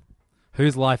 Damn.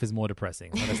 Whose life is more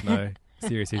depressing? Let us know.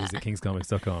 Serious issues at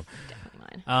kingscomics.com.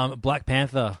 Definitely mine. Black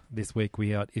Panther this week.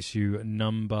 We got issue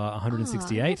number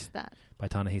 168 I missed that. by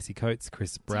Ta-Nehisi Coates,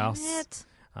 Chris Damn Sprouse,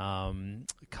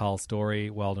 it. Carl Story,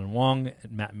 Weldon Wong,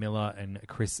 Matt Miller, and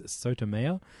Chris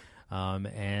Sotomayor.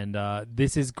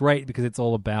 This is great because it's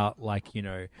all about, like, you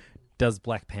know, does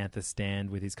Black Panther stand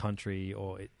with his country,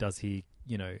 or does he,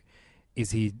 you know,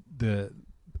 is he the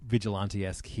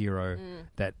vigilante-esque hero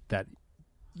that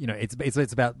you know,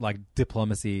 it's about like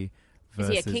diplomacy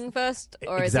versus... Is he a king first,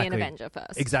 or is he an Avenger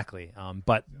first? Exactly.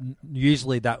 But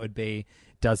usually that would be,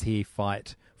 does he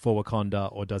fight for Wakanda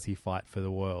or does he fight for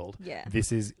the world? Yeah.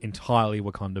 This is entirely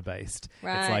Wakanda based.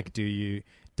 Right. It's like,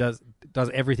 does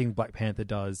everything Black Panther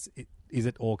does, is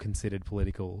it all considered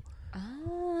political?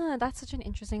 Ah, that's such an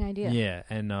interesting idea. Yeah,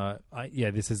 and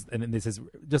this is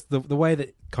just the way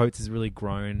that Coates has really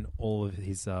grown all of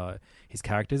his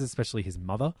characters, especially his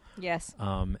mother. Yes.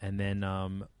 And then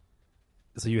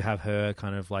so you have her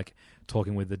kind of like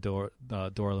talking with the Dora La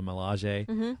Milaje,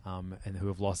 and who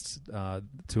have lost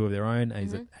two of their own,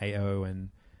 AO and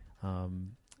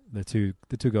the two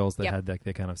girls that had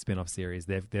their kind of spin-off series.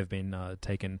 They've been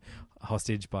taken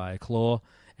hostage by Claw,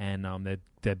 and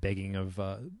they're begging of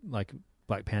like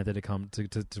Black Panther to come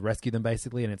to rescue them,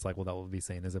 basically. And it's like, well, that will be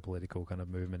seen as a political kind of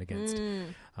movement against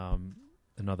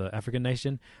another African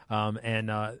nation,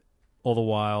 and all the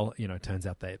while, you know, it turns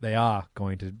out they are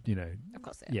going to, you know... Of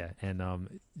course Yeah, and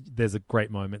there's a great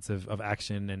moments of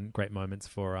action and great moments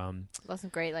for... Lots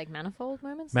of great, like, Manifold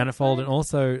moments. Manifold, and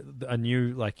also a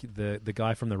new, like, the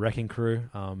guy from the Wrecking Crew,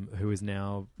 who is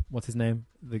now... What's his name?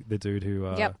 The dude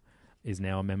who is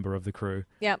now a member of the crew.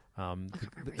 Yep.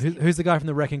 Who's the guy from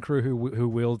the Wrecking Crew who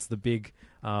wields the big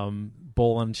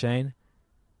ball and chain?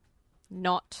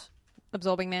 Not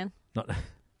Absorbing Man. Not...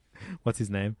 What's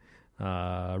his name?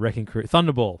 Wrecking Crew,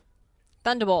 Thunderball.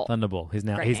 He's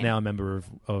now a member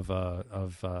of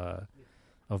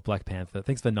Black Panther.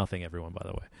 Thanks for nothing, everyone. By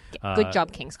the way, Good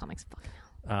job, King's Comics. Fucking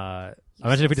hell.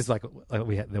 Imagine if we just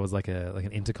there was like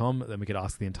an intercom, then we could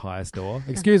ask the entire store.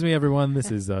 Excuse me, everyone.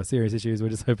 This is Serious Issues. We're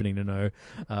just hoping to know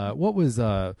what was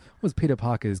Peter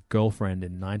Parker's girlfriend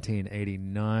in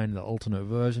 1989, the alternate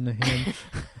version of him.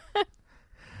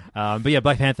 But yeah,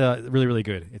 Black Panther, really, really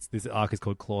good. This arc is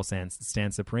called Claw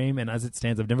Stands Supreme, and as it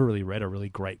stands, I've never really read a really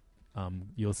great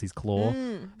Ulysses Claw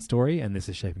story, and this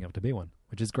is shaping up to be one,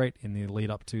 which is great in the lead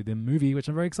up to the movie, which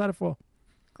I'm very excited for.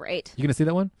 Great. You going to see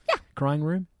that one? Yeah. Crying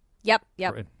Room? Yep.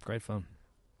 Great fun.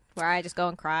 Where I just go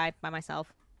and cry by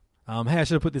myself. Hey, I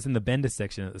should have put this in the Bendis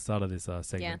section at the start of this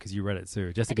segment because you read it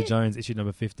too. Jessica Jones, issue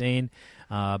number 15,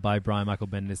 by Brian Michael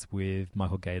Bendis with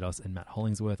Michael Gaydos and Matt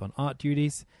Hollingsworth on art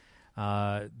duties.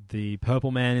 The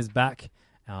Purple Man is back,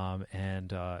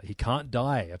 and he can't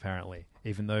die, apparently.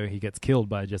 Even though he gets killed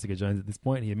by Jessica Jones at this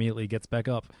point, he immediately gets back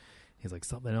up. He's like,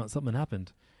 something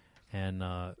happened. And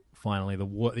finally,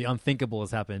 the unthinkable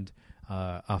has happened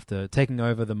after taking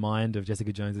over the mind of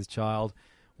Jessica Jones's child.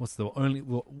 What's the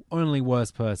only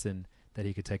worst person that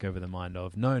he could take over the mind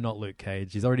of? No, not Luke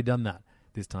Cage. He's already done that.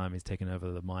 This time he's taken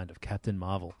over the mind of Captain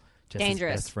Marvel, Jess's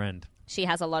Dangerous. best friend. She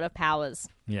has a lot of powers.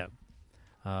 Yeah.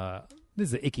 This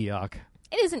is an icky arc.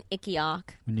 It is an icky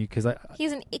arc. He's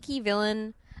He's an icky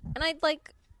villain, and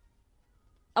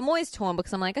I'm always torn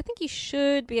because I'm like, I think you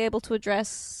should be able to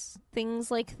address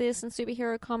things like this in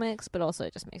superhero comics, but also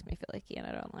it just makes me feel icky and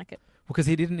I don't like it. Because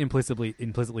he didn't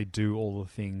implicitly do all the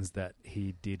things that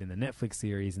he did in the Netflix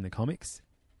series in the comics.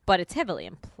 But it's heavily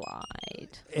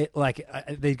implied.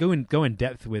 They go in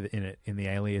depth with it in the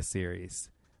Alias series.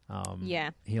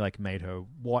 Yeah. He made her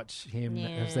watch him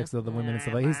have sex with other women and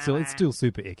stuff. It's still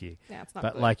super icky. Yeah, it's not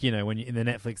but good. when you in the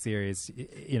Netflix series,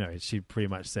 she pretty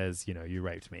much says, you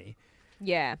raped me.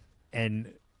 Yeah.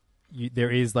 And there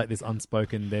is this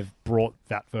unspoken. They've brought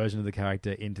that version of the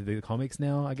character into the comics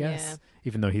now, I guess. Yeah.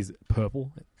 Even though he's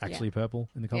purple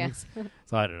in the comics.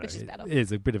 So I don't know. Which is better. It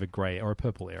is a bit of a grey or a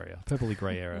purpley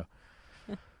grey area.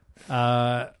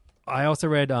 I also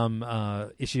read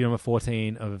issue number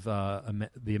 14 of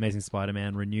The Amazing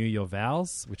Spider-Man: Renew Your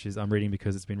Vows, which is I'm reading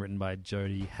because it's been written by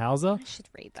Jody Hauser. I should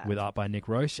read that. With art by Nick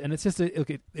Roche, and it's just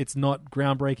it's not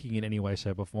groundbreaking in any way,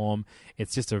 shape, or form.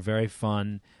 It's just a very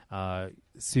fun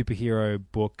superhero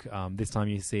book. This time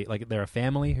you see they're a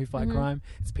family who fight crime.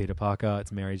 It's Peter Parker,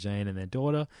 it's Mary Jane, and their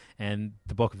daughter. And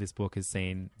the bulk of this book is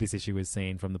this issue is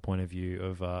seen from the point of view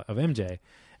of MJ,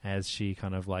 as she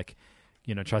kind of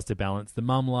tries to balance the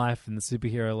mum life and the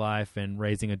superhero life and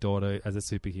raising a daughter as a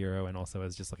superhero and also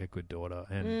as just a good daughter.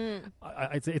 And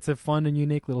it's a fun and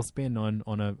unique little spin on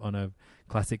a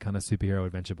classic kind of superhero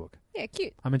adventure book. Yeah,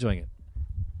 cute. I'm enjoying it.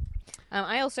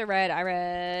 I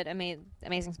read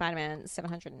Amazing Spider-Man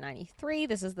 793.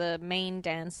 This is the main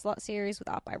Dan Slott series with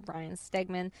art by Ryan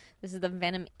Stegman. This is the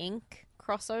Venom Inc.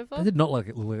 crossover. It did not look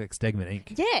like Stegman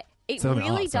Inc. Yeah, it So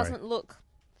really sorry. doesn't look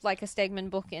like a Stegman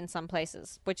book in some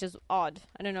places, which is odd.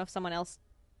 I don't know if someone else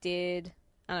did.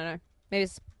 I don't know. Maybe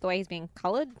it's the way he's being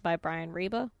coloured by Brian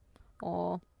Reber,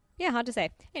 or hard to say.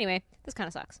 Anyway, this kind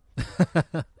of sucks.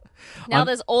 Now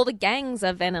there's all the gangs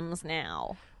of Venoms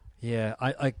now. Yeah,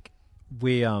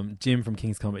 Jim from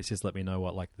King's Comics just let me know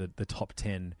what the top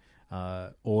 10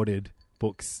 ordered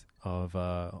books of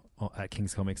at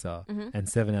King's Comics are, and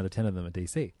 7 out of 10 of them are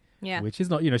DC. Yeah. Which is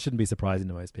not, shouldn't be surprising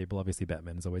to most people. Obviously,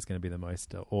 Batman is always going to be the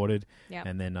most ordered. Yeah.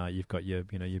 And then you've got your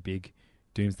big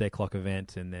Doomsday Clock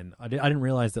event, and then I didn't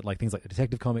realize that things like the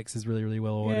Detective Comics is really, really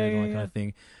well ordered and all that kind of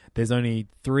thing. There's only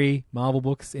 3 Marvel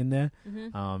books in there,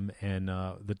 and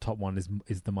the top one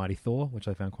is The Mighty Thor, which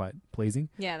I found quite pleasing.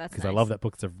 Yeah, that's because nice. I love that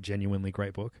book. It's a genuinely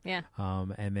great book. Yeah.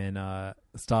 And then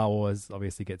Star Wars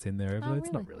obviously gets in there. Oh,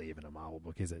 It's not really even a Marvel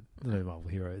book, is it? No Marvel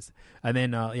heroes. And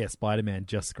then Spider-Man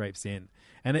just scrapes in,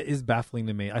 and it is baffling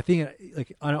to me. I think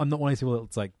I'm not one of these people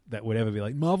that's that would ever be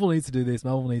like, Marvel needs to do this,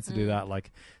 Marvel needs to do that.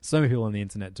 So many people on the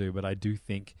internet do, but I do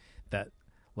think that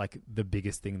the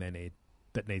biggest thing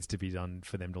that needs to be done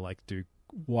for them to do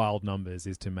wild numbers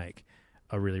is to make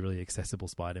a really, really accessible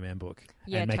Spider-Man book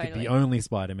and make it the only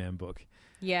Spider-Man book.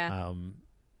 Yeah.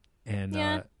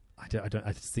 I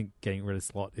just think getting rid of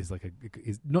Slott is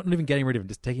is not even getting rid of him,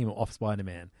 just taking him off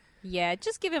Spider-Man. Yeah,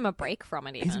 just give him a break from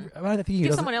it. Even.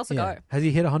 Give someone else a go. Has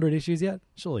he hit 100 issues yet?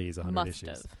 Surely he's 100 Must issues.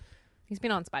 have. He's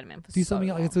been on Spider-Man for Do so something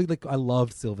long. I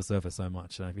loved Silver Surfer so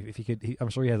much, and if he could, I'm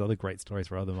sure he has other great stories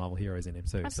for other Marvel heroes in him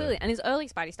too. Absolutely, and his early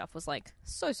Spidey stuff was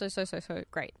so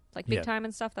great, Big Time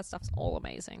and stuff. That stuff's all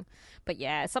amazing. But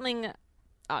yeah, something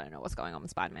I don't know what's going on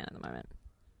with Spider-Man at the moment,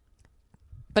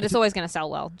 but it's always going to sell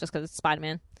well just because it's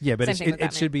Spider-Man. Yeah, but Same thing with it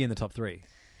Batman. should be in the top 3.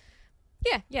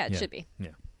 Yeah, it should be.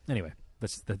 Yeah. Anyway,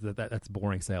 that's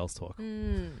boring sales talk.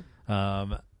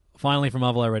 Finally, from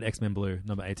Marvel, I read X-Men Blue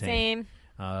number 18. Same.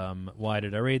 Why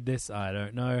did I read this? I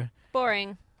don't know.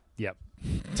 Boring. Yep.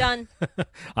 Done.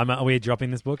 Are we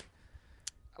dropping this book?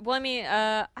 Well, I mean,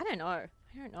 I don't know.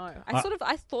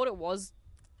 I thought it was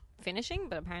finishing,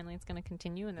 but apparently it's going to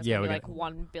continue, and there's going to be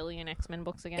 1 billion X-Men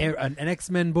books again. An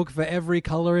X-Men book for every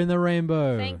color in the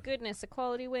rainbow. Thank goodness,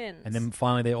 equality wins. And then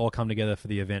finally they all come together for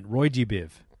the event. Roy G. Biv.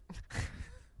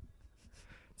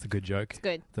 It's a good joke. It's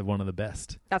good. It's one of the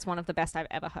best. That's one of the best I've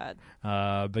ever heard.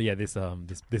 But yeah, this I'm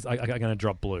going to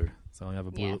drop blue, so I have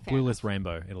a blueless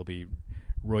rainbow. It'll be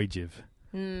Roy Jiv.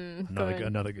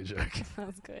 Another good joke.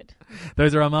 That's good.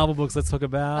 Those are our Marvel books. Let's talk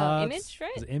about Image,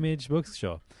 right? Is it Image books,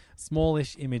 sure.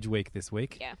 Smallish Image week this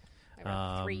week. Yeah,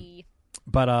 I read 3.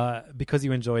 But because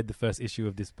you enjoyed the first issue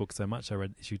of this book so much, I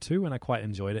read issue 2 and I quite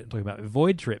enjoyed it. I'm talking about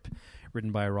Void Trip,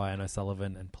 written by Ryan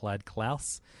O'Sullivan and Plaid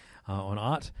Klaus on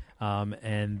art.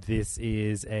 And this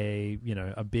is a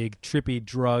big trippy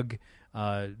drug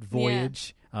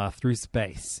voyage through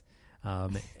space.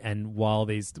 And while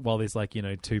these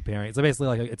two parents, so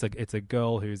basically it's a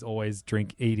girl who's always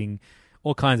eating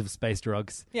all kinds of space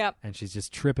drugs. Yep. And she's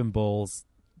just tripping balls.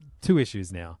 2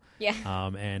 issues now. Yeah.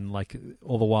 And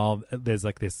all the while there's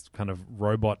this kind of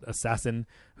robot assassin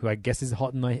who I guess is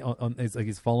hot and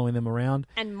is following them around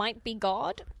and might be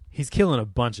God. He's killing a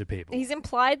bunch of people. He's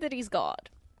implied that he's God,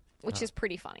 which is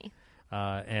pretty funny.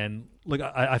 And look,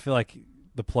 I feel like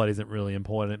the plot isn't really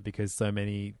important because so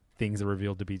many things are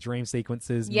revealed to be dream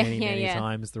sequences many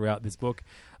times throughout this book.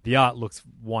 The art looks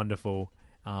wonderful.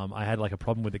 I had like a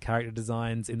problem with the character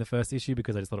designs in the first issue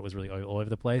because I just thought it was really all over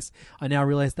the place. I now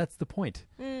realize that's the point.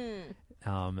 And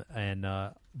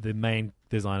the main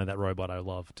design of that robot I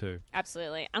love too.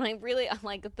 Absolutely. And I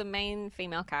like the main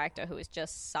female character who is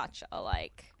just such a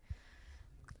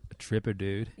a tripper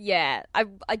dude. Yeah,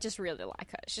 I just really like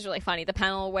her. She's really funny. The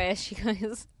panel where she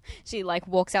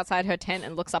walks outside her tent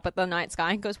and looks up at the night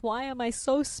sky and goes, "Why am I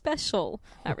so special?"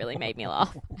 That really made me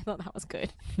laugh. I thought that was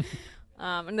good.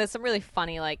 And there's some really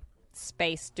funny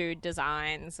space dude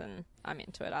designs, and I'm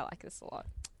into it. I like this a lot.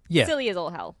 Yeah, silly as all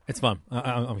hell. It's fun.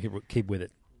 I'm keep with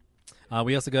it.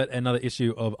 We also got another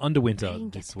issue of Underwinter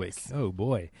this week. Oh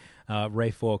boy.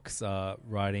 Ray Fawkes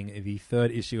writing the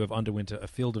third issue of Underwinter, A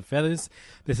Field of Feathers.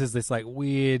 This is this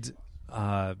weird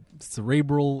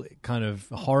cerebral kind of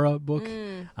horror book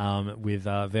with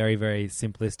very, very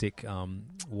simplistic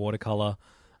watercolor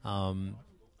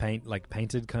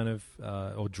painted kind of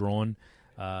or drawn,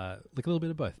 a little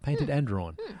bit of both, painted and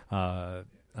drawn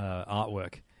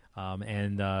artwork.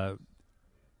 And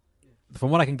from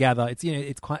what I can gather,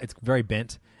 it's very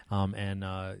bent,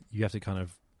 and you have to kind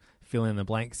of fill in the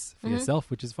blanks for yourself,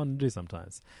 which is fun to do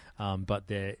sometimes. But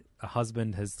a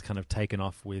husband has kind of taken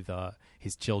off with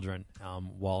his children,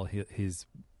 while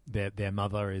their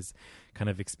mother is kind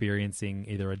of experiencing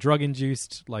either a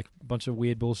drug-induced bunch of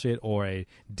weird bullshit or a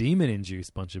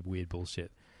demon-induced bunch of weird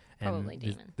bullshit. And probably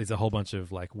demon. There's a whole bunch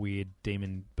of weird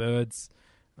demon birds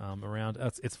around.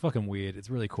 It's fucking weird. It's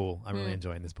really cool. I'm really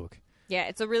enjoying this book. Yeah,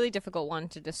 it's a really difficult one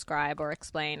to describe or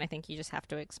explain. I think you just have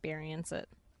to experience it.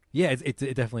 Yeah, it's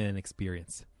definitely an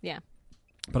experience. Yeah.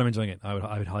 But I'm enjoying it. I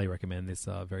would highly recommend this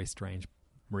very strange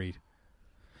read.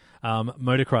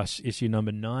 Motor Crush issue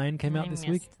number 9 came out this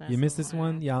week. You missed this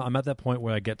one? Yeah, I'm at that point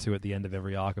where I get to at the end of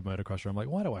every arc of Motor Crush where I'm like,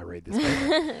 why do I read this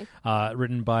book?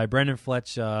 Written by Brendan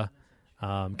Fletcher,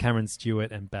 Cameron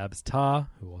Stewart, and Babs Tarr,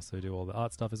 who also do all the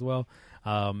art stuff as well.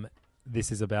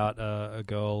 This is about a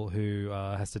girl who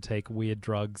has to take weird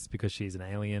drugs because she's an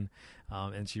alien,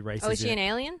 and she races. Oh, is she an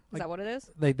alien? Is that what it is?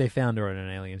 They found her on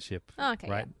an alien ship. Oh, okay,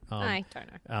 right? Yeah. I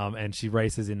don't know. And she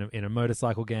races in a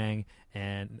motorcycle gang,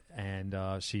 and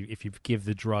if you give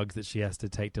the drugs that she has to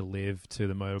take to live to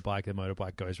the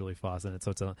motorbike goes really fast, and so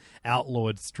it's an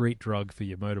outlawed street drug for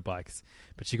your motorbikes.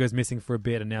 But she goes missing for a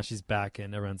bit, and now she's back,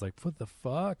 and everyone's like, "What the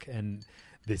fuck?" And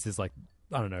this is I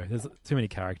don't know. There's too many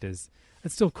characters.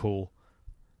 It's still cool.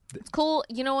 It's cool.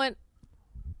 You know what?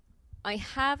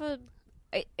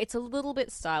 It's a little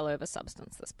bit style over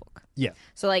substance, this book. Yeah.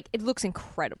 So, it looks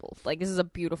incredible. This is a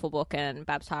beautiful book, and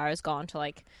Babs Tarr has gone to,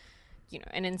 an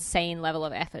insane level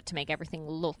of effort to make everything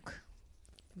look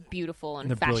beautiful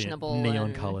and fashionable.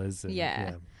 Neon colors. And,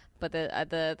 yeah. But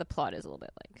the plot is a little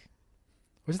bit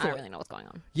I don't really know what's going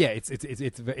on. Yeah,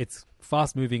 it's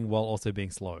fast moving while also being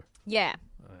slow. Yeah.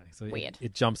 So weird.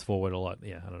 It jumps forward a lot.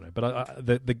 Yeah, I don't know.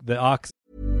 But the arcs.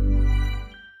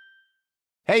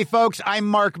 Hey, folks, I'm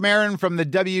Mark Maron from the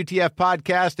WTF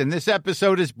Podcast, and this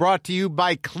episode is brought to you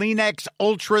by Kleenex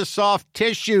Ultra Soft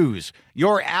Tissues,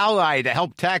 your ally to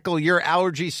help tackle your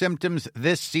allergy symptoms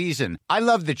this season. I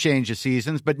love the change of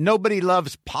seasons, but nobody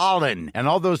loves pollen and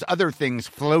all those other things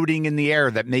floating in the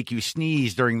air that make you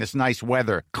sneeze during this nice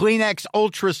weather. Kleenex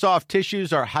Ultra Soft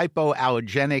Tissues are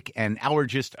hypoallergenic and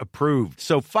allergist approved,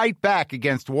 so fight back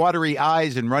against watery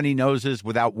eyes and runny noses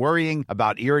without worrying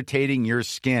about irritating your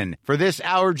skin. For this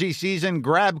allergy season,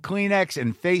 grab Kleenex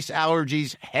and face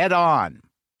allergies head on.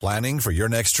 Planning for your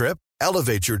next trip?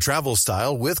 Elevate your travel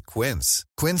style with Quince.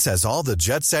 Quince has all the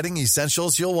jet-setting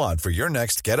essentials you'll want for your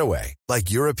next getaway,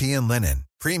 like European linen,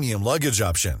 premium luggage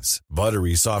options,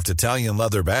 buttery soft Italian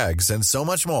leather bags, and so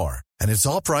much more. And it's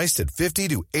all priced at 50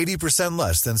 to 80%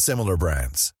 less than similar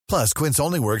brands. Plus, Quince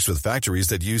only works with factories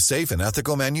that use safe and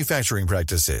ethical manufacturing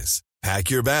practices.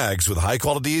 Pack your bags with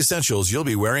high-quality essentials you'll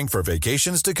be wearing for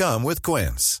vacations to come with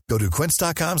Quince. Go to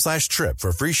quince.com/trip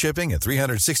for free shipping and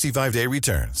 365-day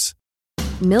returns.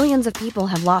 Millions of people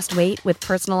have lost weight with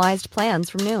personalized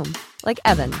plans from Noom. Like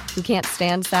Evan, who can't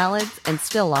stand salads and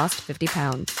still lost 50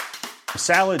 pounds.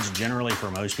 Salads generally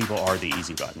for most people are the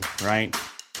easy button, right?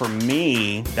 For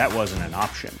me, that wasn't an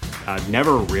option. I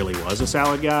never really was a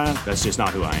salad guy. That's just not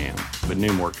who I am. But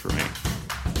Noom worked for me.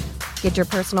 Get your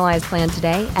personalized plan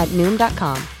today at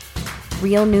Noom.com.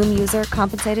 Real Noom user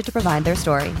compensated to provide their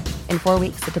story. In 4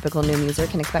 weeks, the typical Noom user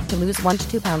can expect to lose 1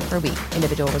 to 2 pounds per week.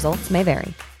 Individual results may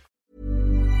vary.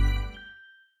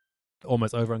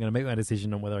 Almost over. I'm going to make my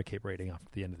decision on whether I keep reading after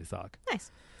the end of this arc.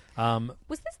 Nice.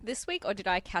 Was this week, or did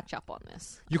I catch up on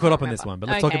this? You I caught can't up on this remember. one, but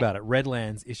let's talk Okay. about it.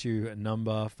 Redlands issue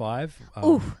number 5.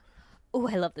 Ooh,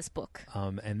 I love this book.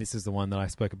 And this is the one that I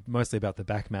spoke mostly about the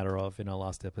back matter of in our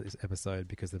last episode,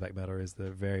 because the back matter is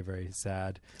the very, very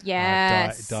sad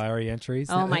Yes. diary entries.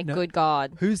 Oh my good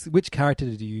God. Which character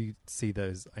do you see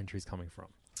those entries coming from?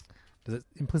 Does it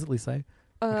implicitly say?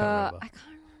 I can't remember. I can't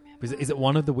remember. Is it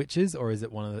one of the witches, or is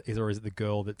it or is it the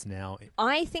girl that's now?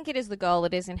 I think it is the girl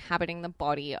that is inhabiting the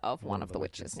body of one of the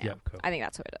witches now. Yep, cool. I think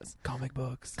that's who it is. Comic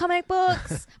books.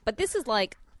 But this is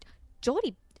like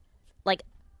Geordie. Like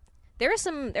there are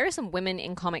some women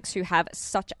in comics who have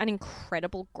such an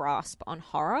incredible grasp on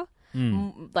horror,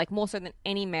 like more so than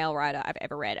any male writer I've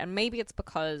ever read. And maybe it's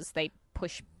because they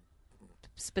push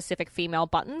specific female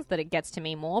buttons that it gets to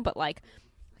me more. But like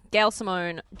Gail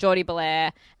Simone, Geordie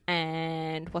Belair,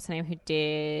 and what's her name who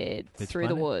did Through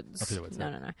the Woods? Oh, Through the Woods. No.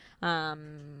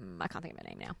 I can't think of her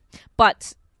name now.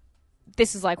 But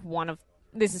this is like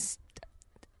this is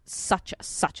such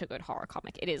a good horror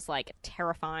comic. It is like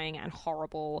terrifying and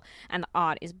horrible, and the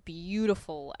art is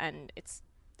beautiful, and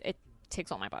it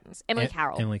ticks all my buttons. Emily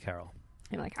Carroll.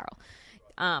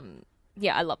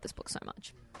 Yeah, I love this book so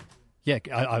much. Yeah,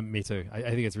 me too. I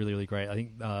think it's really, really great. I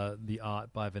think the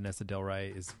art by Vanessa Del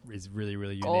Rey is really,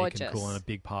 really unique Gorgeous. and cool, and a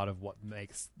big part of what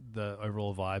makes the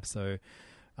overall vibe so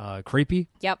creepy.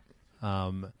 Yep.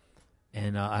 And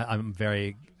I'm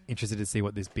very interested to see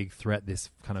what this big threat, this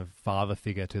kind of father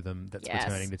figure to them that's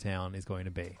returning to town, is going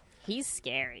to be. He's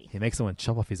scary. He makes someone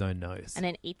chop off his own nose. And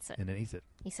then eats it.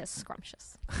 He says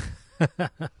scrumptious.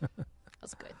 That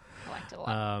was good. I liked it a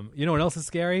lot. You know what else is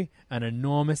scary? An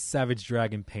enormous savage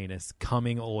dragon penis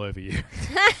coming all over you.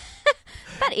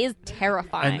 That is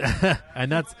terrifying.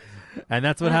 And that's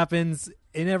what happens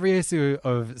in every issue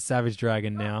of Savage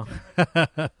Dragon now.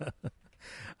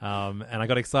 And I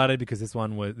got excited because this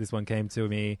one came to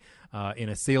me in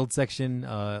a sealed section.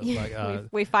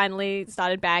 We finally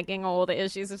started bagging all the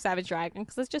issues of Savage Dragon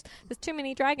because there's too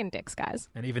many dragon dicks, guys.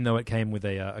 And even though it came with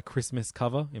a Christmas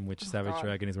cover in which Savage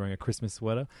Dragon is wearing a Christmas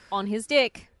sweater on his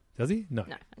dick. Does he? No,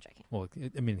 I'm joking. Well,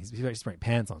 I mean, he's just wearing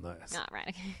pants on those. Oh,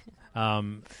 right.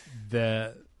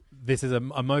 Okay. This is a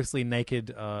mostly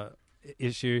naked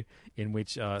issue in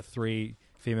which 3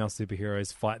 female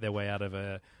superheroes fight their way out of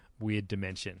a weird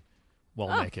dimension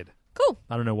while naked. Cool.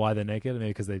 I don't know why they're naked. Maybe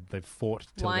because they've fought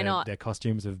till their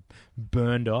costumes have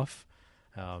burned off.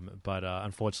 But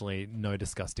unfortunately, no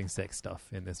disgusting sex stuff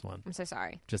in this one. I'm so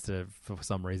sorry. Just for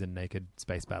some reason, naked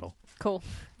space battle. Cool.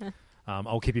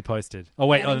 I'll keep you posted. Oh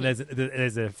wait,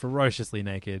 there's a ferociously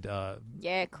naked.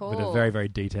 Yeah, cool. With a very, very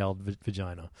detailed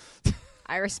vagina.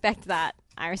 I respect that.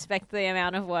 I respect the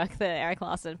amount of work that Eric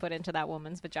Larson put into that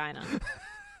woman's vagina.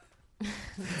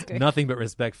 Nothing but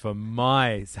respect for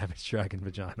my Savage Dragon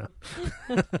vagina.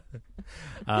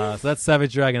 So that's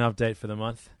Savage Dragon update for the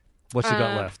month. What you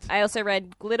got left? I also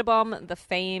read Glitter Bomb, The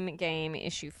Fame Game,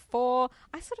 issue 4.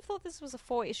 I sort of thought this was a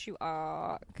 4-issue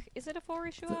arc. Is it a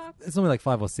 4-issue arc? It's only like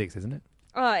 5 or 6, isn't it?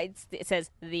 It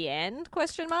says the end, ? Oh.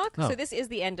 So this is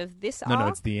the end of this arc. No,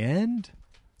 it's the end.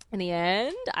 In the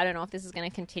end, I don't know if this is going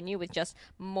to continue with just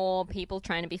more people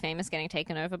trying to be famous getting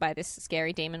taken over by this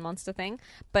scary demon monster thing.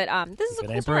 But this is a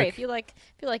cool story. If you like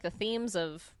the themes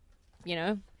of,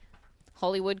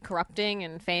 Hollywood corrupting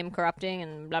and fame corrupting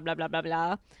and blah blah blah blah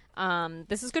blah,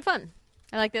 this is good fun.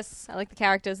 I like this. I like the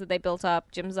characters that they built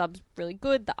up. Jim Zub's really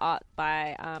good. The art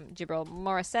by Jibril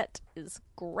Morissette is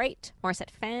great.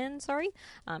 Morissette Fan,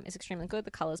 is extremely good.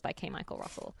 The colors by K. Michael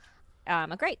Russell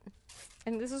are great. I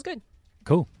think this is good.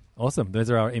 Cool. Awesome. Those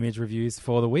are our image reviews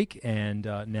for the week. And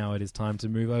now it is time to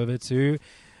move over to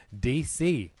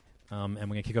DC. And we're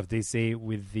going to kick off DC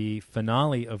with the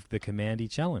finale of the Commandy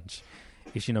Challenge.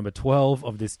 Issue number 12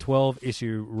 of this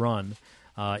 12-issue run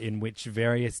in which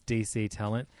various DC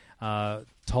talent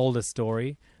told a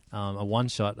story, a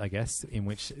one-shot, I guess,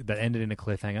 that ended in a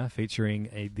cliffhanger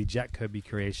featuring the Jack Kirby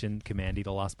creation, Commandy,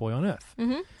 the Last Boy on Earth.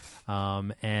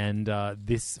 Mm-hmm. And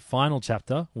this final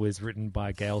chapter was written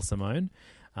by Gail Simone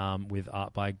with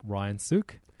art by Ryan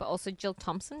Sook. But also Jill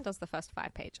Thompson does the first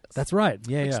 5 pages. That's right.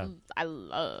 Yeah. I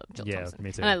love Jill Thompson. Yeah,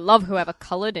 me too. And I love whoever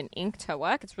colored and inked her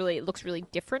work. It looks really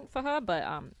different for her, but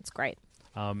it's great.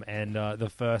 And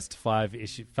the first 5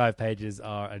 pages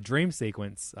are a dream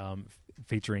sequence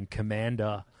featuring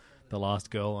Commander, the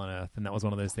last girl on Earth, and that was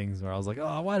one of those things where I was like,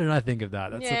 "Oh, why didn't I think of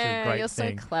that? That's such a great you're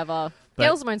thing." So clever.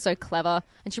 Gail Simone's so clever,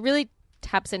 and she really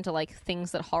taps into like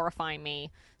things that horrify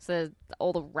me. So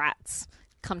all the rats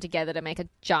come together to make a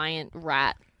giant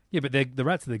rat. Yeah, but the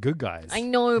rats are the good guys. I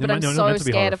know, but I'm so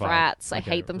scared of rats. I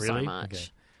hate them so much. Okay.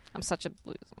 I'm such a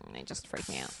loser. They just freak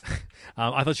me out.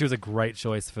 I thought she was a great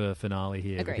choice for finale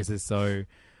here because it's so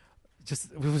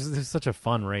it was such a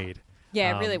fun read.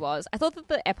 Yeah, it really was. I thought that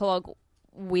the epilogue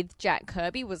with Jack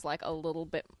Kirby was like a little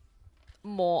bit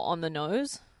more on the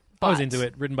nose. I was into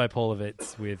it. Written by Paul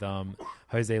Levitz with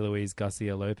Jose Luis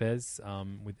Garcia Lopez,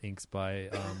 with inks by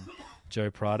Joe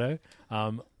Prado.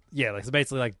 So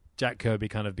basically, like Jack Kirby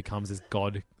kind of becomes this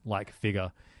god-like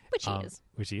figure,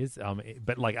 which he is.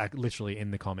 But like literally in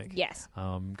the comic, yes,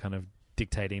 kind of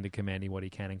dictating to Kamandi what he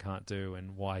can and can't do,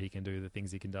 and why he can do the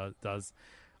things he can does.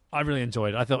 I really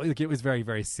enjoyed it. I thought it was very,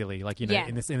 very silly. Like,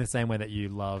 in the same way that you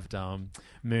loved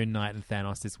Moon Knight and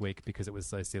Thanos this week because it was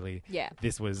so silly. Yeah.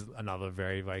 This was another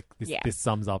very, like, this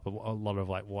sums up a lot of,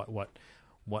 like, what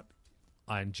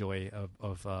I enjoy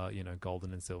of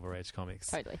Golden and Silver Age comics.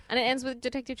 Totally. And it ends with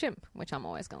Detective Chimp, which I'm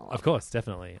always going to love. Of course,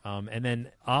 definitely. And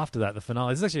then after that, the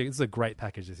finale. This is a great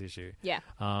package, this issue. Yeah.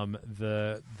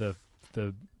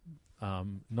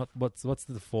 What's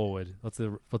the forward? What's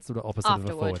the opposite Afterward. of a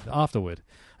forward? Afterward,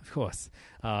 of course,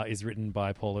 is written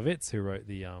by Paul Levitz, who wrote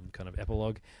the kind of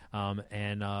epilogue,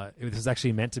 and it was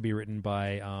actually meant to be written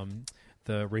by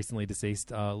the recently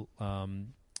deceased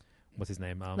what's his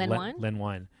name? Len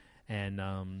Wein,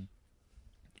 and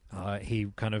he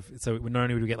kind of not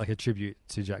only would we get like a tribute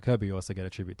to Jack Kirby, we also get a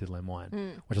tribute to Len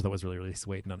Wein, which I thought was really, really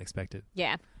sweet and unexpected.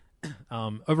 Yeah.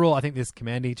 Overall, I think this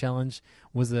Kamandi challenge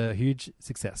was a huge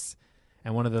success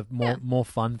and one of the more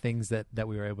fun things that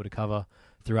we were able to cover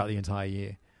throughout the entire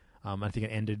year. I think it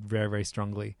ended very, very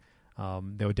strongly.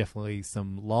 There were definitely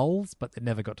some lulls, but it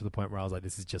never got to the point where I was like,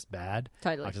 this is just bad.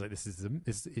 Totally. I was like,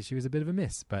 this issue is a bit of a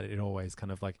miss, but it always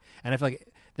kind of like... And I feel like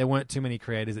there weren't too many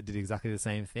creators that did exactly the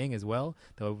same thing as well.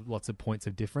 There were lots of points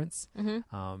of difference.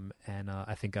 Mm-hmm. And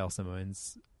I think Gail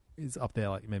Simone's is up there,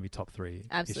 like maybe top 3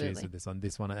 Absolutely. issues of this one.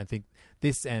 This one, I think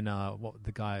this and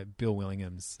the guy Bill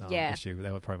Willingham's issue, they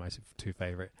were probably my 2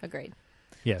 favorite. Agreed.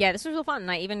 Yeah, this was real fun,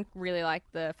 and I even really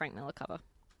liked the Frank Miller cover.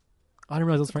 I didn't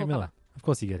realize it was Frank cool Miller. cover. Of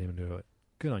course, you get him to do it.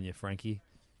 Good on you, Frankie.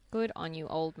 Good on you,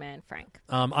 old man Frank.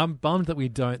 I'm bummed that they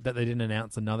didn't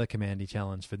announce another Kamandi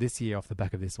challenge for this year off the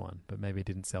back of this one, but maybe it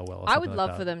didn't sell well. Or I would something love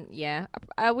like for them. Yeah,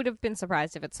 I would have been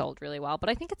surprised if it sold really well, but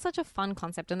I think it's such a fun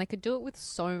concept, and they could do it with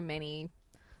so many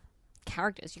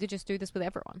characters. You could just do this with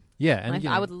everyone. Yeah, and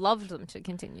I would love them to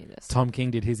continue this. Tom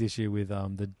King did his issue with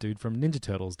the dude from Ninja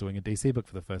Turtles doing a DC book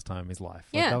for the first time in his life.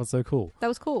 Like, that was so cool. That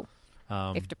was cool.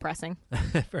 If depressing.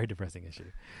 Very depressing issue.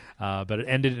 But it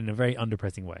ended in a very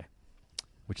undepressing way,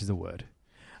 which is a word.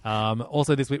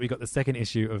 Also this week we got the second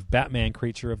issue of Batman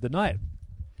Creature of the Night,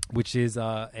 which is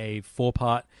a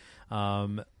 4-part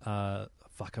I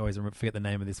always forget the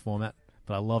name of this format,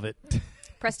 but I love it.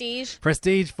 Prestige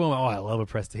format. Oh, I love a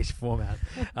prestige format.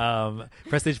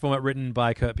 Prestige format written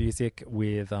by Kurt Busiek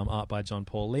with art by John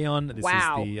Paul Leon. This is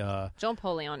the John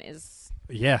Paul Leon is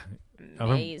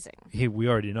amazing. We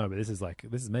already know, but this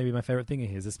is maybe my favorite thing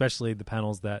of his, especially the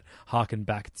panels that harken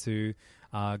back to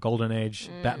Golden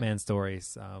Age Batman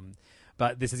stories.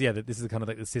 But this is kind of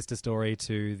like the sister story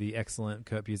to the excellent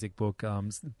Kurt Busiek book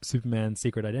Superman's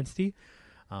Secret Identity.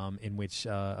 In which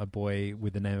a boy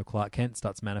with the name of Clark Kent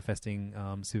starts manifesting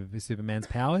Superman's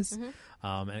powers,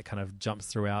 and it kind of jumps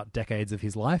throughout decades of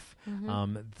his life.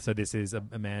 So this is a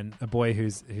boy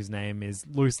whose name is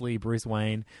loosely Bruce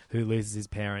Wayne, who loses his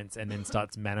parents and then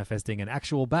starts manifesting an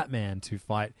actual Batman to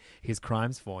fight his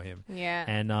crimes for him. Yeah,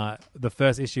 and the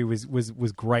first issue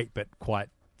was great, but quite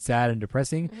sad and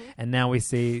depressing. And now we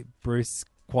see Bruce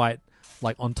quite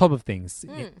like on top of things,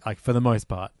 like for the most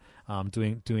part.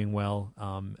 Doing well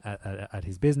at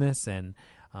his business, and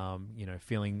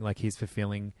feeling like he's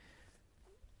fulfilling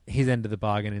his end of the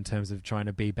bargain in terms of trying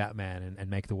to be Batman and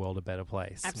make the world a better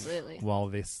place. Absolutely. While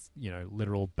this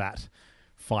literal Batman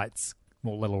fights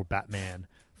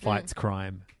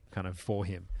crime kind of for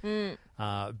him.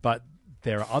 But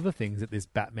there are other things that this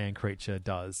Batman creature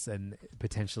does, and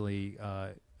potentially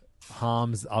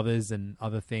harms others and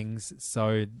other things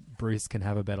so Bruce can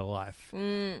have a better life.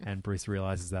 And Bruce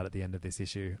realizes that at the end of this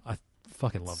issue. I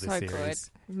fucking love this series.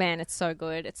 Good. Man, it's so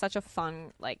good. It's such a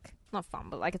fun, not fun,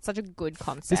 but it's such a good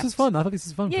concept. This was fun. I thought this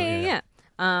was fun. Yeah.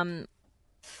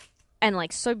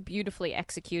 And so beautifully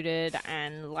executed,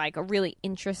 and a really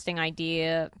interesting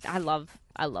idea. I love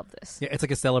this. Yeah, it's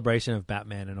like a celebration of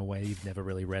Batman in a way you've never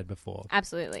really read before.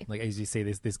 Absolutely. Like, as you see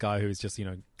this guy who's just,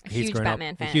 a he's huge grown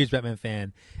Batman up, fan. a huge Batman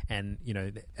fan, and,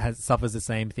 suffers the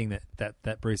same thing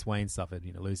that Bruce Wayne suffered,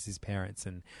 loses his parents,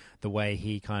 and the way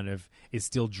he kind of is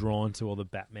still drawn to all the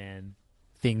Batman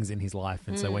things in his life.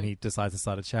 And so when he decides to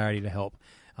start a charity to help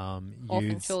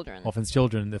orphan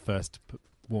children, the first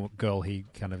girl he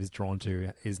kind of is drawn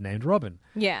to is named Robin.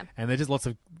 Yeah. And there's just lots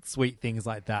of sweet things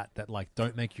like that like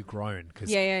don't make you groan because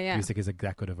Busiek is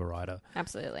that good of a writer.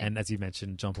 Absolutely. And as you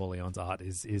mentioned, John Paul Leon's art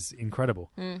is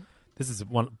incredible. This is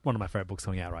one of my favorite books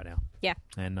coming out right now. Yeah.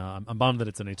 And I'm bummed that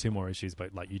it's only 2 more issues,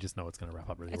 but like you just know it's going to wrap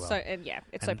up really well.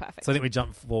 It's so perfect. So I think we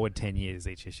jump forward 10 years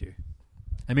each issue.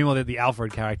 I mean, well, the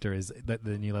Alfred character is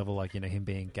the new level, like, him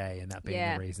being gay and that being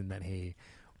the reason that he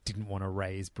didn't want to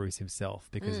raise Bruce himself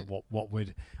because what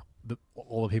would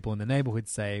all the people in the neighborhood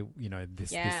say,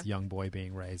 this young boy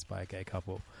being raised by a gay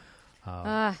couple.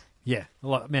 Yeah, a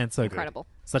lot, man, so incredible.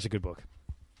 Good. Such a good book.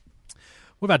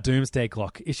 What about Doomsday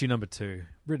Clock, issue number 2,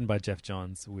 written by Jeff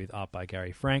Johns with art by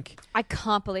Gary Frank? I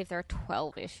can't believe there are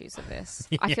 12 issues of this.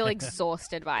 I feel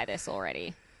exhausted by this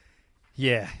already.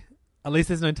 Yeah. At least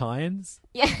there's no tie-ins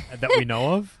that we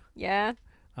know of. Yeah.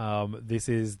 This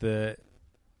is the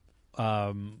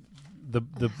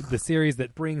series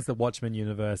that brings the Watchmen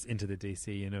universe into the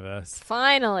DC universe.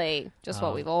 Finally. Just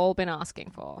what we've all been asking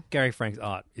for. Gary Frank's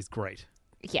art is great.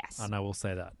 Yes. And I will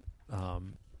say that.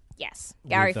 Yes.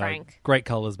 Gary with, Frank. Great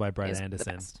colors by Brad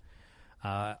Anderson.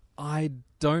 I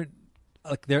don't...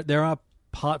 like. There are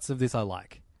parts of this I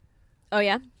like. Oh,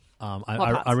 yeah?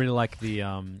 I really like the...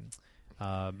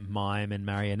 mime and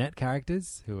marionette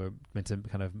characters who are meant to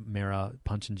kind of mirror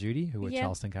Punch and Judy, who were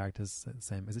Charleston characters.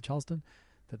 Same, is it Charleston?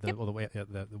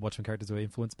 The Watchmen characters were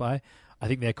influenced by. I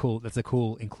think they're cool. That's a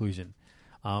cool inclusion.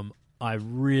 I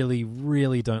really,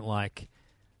 really don't like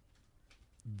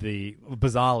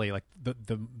bizarrely, like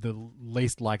the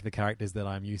least like the characters that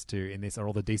I'm used to in this are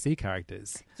all the DC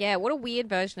characters. Yeah, what a weird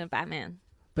version of Batman.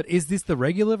 But is this the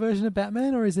regular version of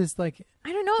Batman, or is this like...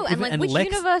 I don't know. And which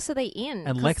universe are they in?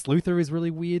 And Lex Luthor is really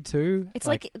weird too. It's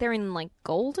like they're in like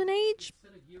Golden Age?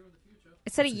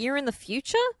 It's set a year in the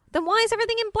future? Then why is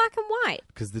everything in black and white?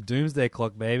 Because the Doomsday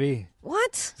Clock, baby.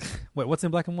 What? Wait, what's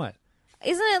in black and white?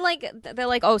 Isn't it like they're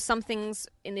like, oh, some things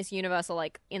in this universe are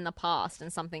like in the past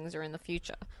and some things are in the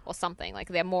future or something? Like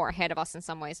they're more ahead of us in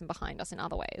some ways and behind us in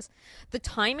other ways. The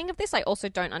timing of this, I also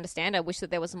don't understand. I wish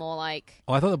that there was more like...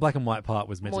 Oh, I thought the black and white part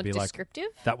was meant to be descriptive?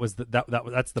 Like... That was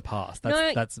that's the past.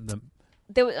 That's the...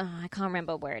 There was, I can't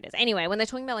remember where it is. Anyway, when they're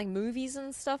talking about like movies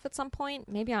and stuff at some point,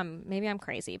 maybe I'm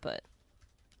crazy, but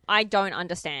I don't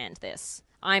understand this.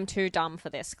 I'm too dumb for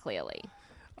this, clearly.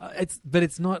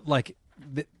 It's not like...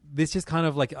 This just kind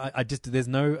of like I just there's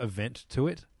no event to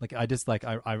it. Like I just like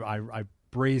I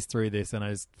breezed through this and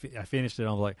I finished it and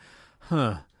I was like,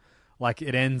 huh. Like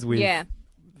it ends with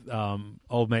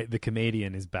old mate the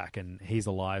comedian is back and he's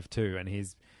alive too and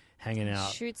he's hanging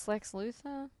out. Shoots Lex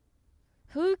Luthor.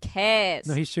 Who cares?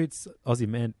 No, he shoots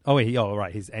Ozymandias. Oh,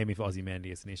 right. He's aiming for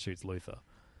Ozymandias and he shoots Luthor.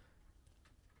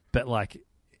 But like.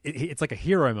 It's like a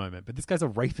hero moment, but this guy's a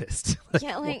rapist.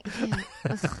 Yeah, like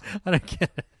I don't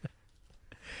get it.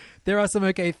 There are some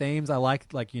okay themes. I like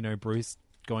Bruce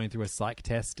going through a psych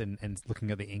test and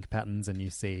looking at the ink patterns, and you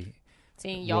see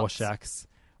Rorschach's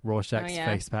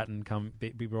face pattern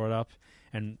be brought up,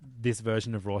 and this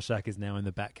version of Rorschach is now in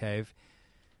the Batcave.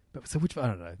 But so which I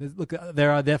don't know.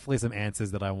 There are definitely some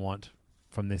answers that I want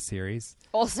from this series.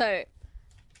 Also,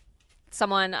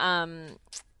 someone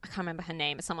I can't remember her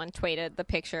name, but someone tweeted the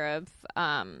picture of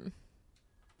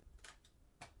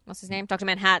what's his name? Dr.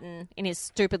 Manhattan in his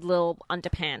stupid little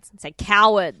underpants and said,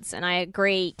 cowards. And I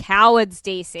agree. Cowards,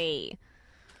 DC.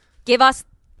 Give us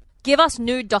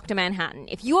nude Dr. Manhattan.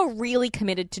 If you are really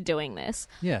committed to doing this,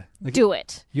 do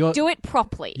it. Do it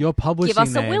properly. Your publishing Give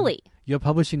us name, a Willy. Your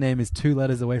publishing name is 2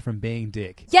 letters away from being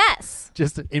dick. Yes.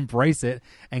 Just embrace it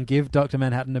and give Dr.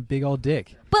 Manhattan a big old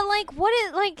dick. But what?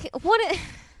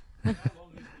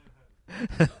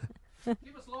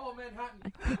 Give us Lower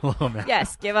Manhattan.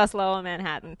 Yes, give us Lower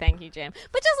Manhattan. Thank you, Jim.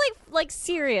 But just like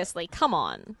seriously, come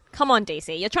on,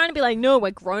 DC. You're trying to be like, no,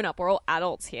 we're grown up. We're all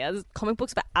adults here. There's comic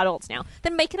books for adults now.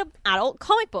 Then make it an adult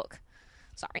comic book.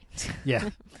 Sorry. Yeah.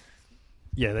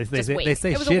 Yeah, they say it was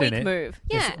shit a weak in it. Move.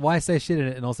 Yeah. Why say shit in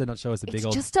it and also not show us a big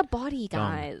old... It's just a body,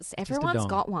 guys. Everyone's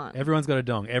got one. Everyone's got a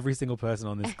dong. Every single person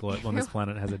on this on this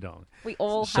planet has a dong. We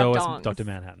all show have us dongs. Dr.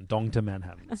 Manhattan. Dong to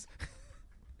Manhattans.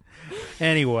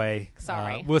 Anyway,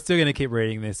 sorry. We're still going to keep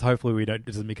reading this. Hopefully, it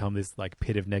doesn't become this like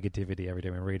pit of negativity every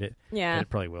time we read it. Yeah, but it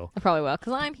probably will. It probably will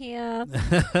because I'm here.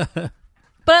 But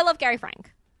I love Gary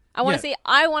Frank. I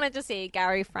wanted to see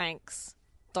Gary Frank's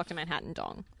Dr. Manhattan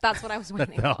dong. That's what I was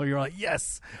waiting for. You're like,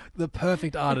 yes, the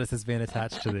perfect artist has been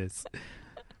attached to this.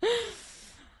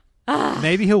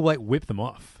 Maybe he'll like whip them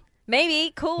off.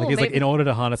 Maybe cool. Like he's maybe. like, in order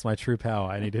to harness my true power,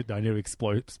 I need to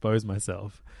expose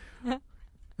myself.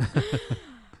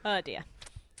 Oh dear.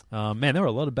 Man, there were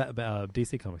a lot of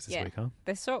DC comics this week, huh?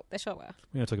 They sure were. We're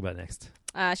going to talk about it next.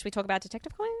 Should we talk about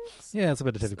Detective Comics? Yeah, let's talk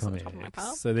about Detective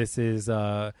Comics. So this is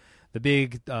the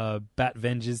big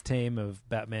Bat-Vengers team of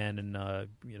Batman and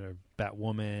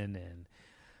Batwoman, and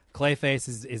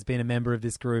Clayface is been a member of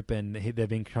this group, and they've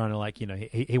been kind of like,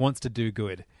 he wants to do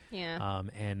good. Yeah.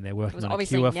 And they're working on a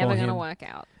obviously cure never for him. going to work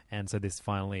out. And so this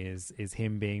finally is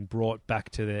him being brought back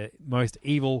to the most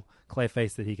evil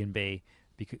Clayface that he can be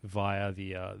via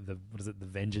the what is it, the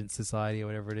Vengeance Society or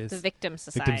whatever it is? The Victim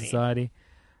Society. Victim Society.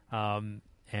 So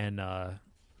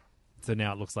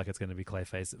now it looks like it's going to be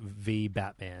Clayface v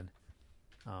Batman.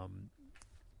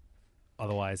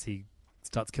 Otherwise, he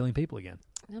starts killing people again.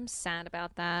 I'm sad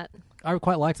about that. I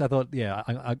quite liked it. I thought,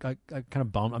 I kind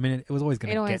of bummed. I mean, it was always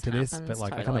going to get to this, but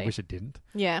like, I kind of wish it didn't.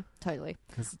 Yeah, totally.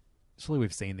 Because surely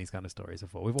we've seen these kind of stories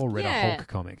before. We've all read a Hulk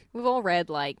comic. We've all read,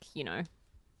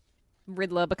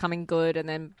 Riddler becoming good and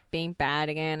then being bad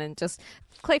again, and just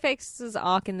Clayface's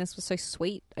arc in this was so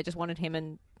sweet. I just wanted him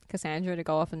and Cassandra to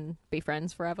go off and be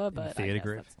friends forever, but theater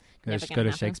group. Go to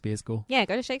happen. Shakespeare school. Yeah,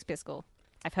 go to Shakespeare school.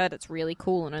 I've heard it's really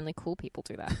cool, and only cool people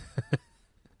do that.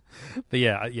 But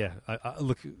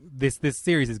look, this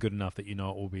series is good enough that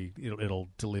it'll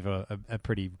deliver a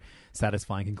pretty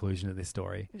satisfying conclusion to this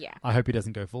story. Yeah, I hope he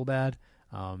doesn't go full bad.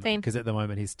 Same. Because at the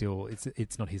moment it's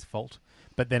not his fault.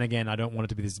 But then again, I don't want it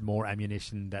to be this more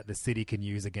ammunition that the city can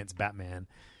use against Batman.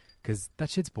 Because that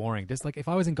shit's boring. Just like if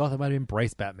I was in Gotham, I'd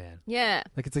embrace Batman. Yeah,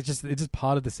 like it's just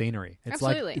part of the scenery. It's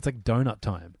Absolutely. It's like donut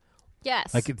time.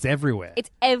 Yes, like it's everywhere. It's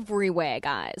everywhere,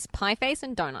 guys. Pie Face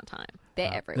and Donut Time.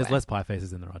 They're everywhere. There's less pie faces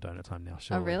than there are donut time now.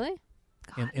 Sure. Oh, really?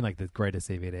 In like the greater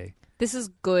CBD. This is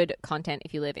good content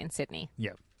if you live in Sydney.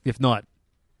 Yeah. If not,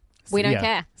 we don't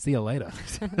care. See you later.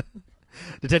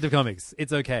 Detective Comics.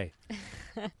 It's okay.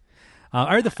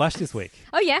 I read The Flash this week.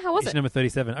 Oh, yeah? How was Issue it? number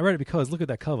 37. I read it because look at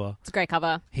that cover. It's a great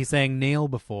cover. He's saying kneel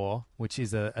before, which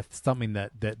is something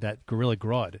that Gorilla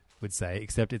Grodd would say,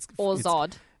 except it's... Or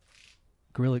Zod.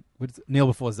 Kneel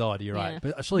before Zod, you're right.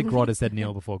 But surely Grodd has said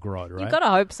kneel before Grodd, right? You've got to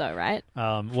hope so, right?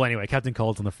 Well, anyway, Captain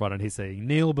Cold's on the front and he's saying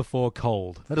kneel before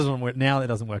cold. That doesn't work. Now that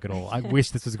doesn't work at all. I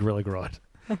wish this was Gorilla Grodd.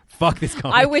 Fuck this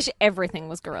comic. I wish everything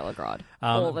was Gorilla Grodd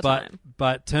all the time.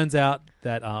 But turns out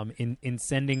that in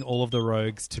sending all of the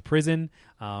rogues to prison,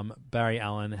 Barry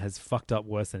Allen has fucked up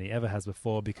worse than he ever has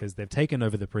before because they've taken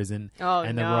over the prison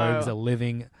and the rogues are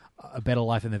living a better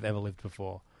life than they've ever lived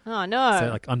before. Oh, no. So,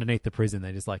 like, underneath the prison,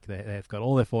 they just, like, they've got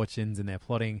all their fortunes and they're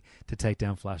plotting to take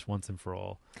down Flash once and for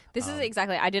all. This is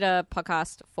exactly... I did a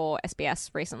podcast for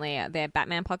SBS recently, their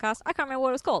Batman podcast. I can't remember what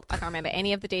it was called. I can't remember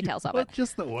any of the details of it.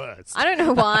 Just the worst. I don't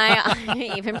know why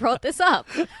I even brought this up.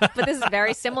 But this is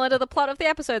very similar to the plot of the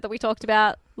episode that we talked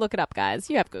about. Look it up, guys.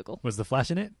 You have Google. Was the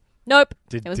Flash in it? Nope.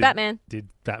 It was Batman. Did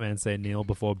Batman say kneel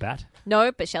before bat?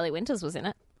 No, but Shelley Winters was in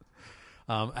it.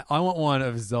 I want one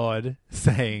of Zod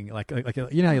saying like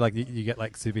you know how you get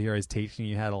like superheroes teaching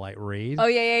you how to like read. Oh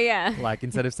yeah. Like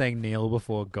instead of saying kneel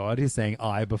before God, he's saying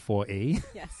I before E.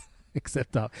 Yes.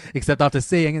 except after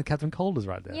seeing and Captain Cold is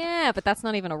right there. Yeah, but that's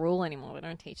not even a rule anymore. We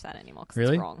don't teach that anymore because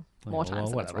really? It's wrong. More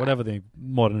times than it's right. Whatever the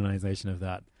modernization of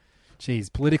that.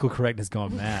 Jeez, political correctness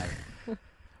gone mad.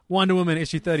 Wonder Woman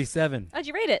issue 37. How'd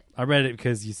you read it? I read it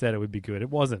because you said it would be good. It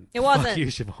wasn't. It wasn't. Fuck you,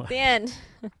 Siobhan. The end.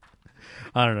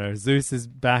 I don't know. Zeus is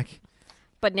back.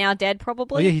 But now dead,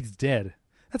 probably? Oh, yeah, he's dead.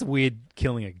 That's weird,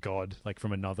 killing a god, like,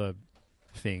 from another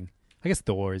thing. I guess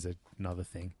Thor is another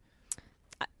thing.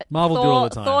 Marvel do it all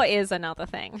the time. Thor is another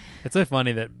thing. It's so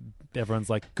funny that everyone's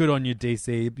like, good on you,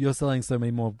 DC. You're selling so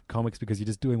many more comics because you're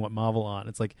just doing what Marvel aren't.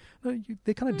 It's like, no,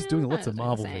 they're kind of just doing lots of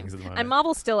Marvel things at the moment. And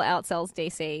Marvel still outsells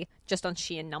DC just on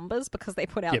sheer numbers because they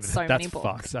put out so many books.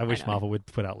 That's fucked. I wish Marvel would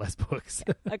put out less books.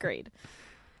 Yeah, agreed.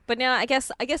 But now, I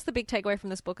guess the big takeaway from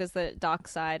this book is that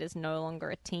Darkseid is no longer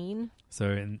a teen.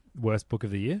 So, in worst book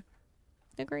of the year?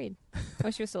 Agreed. I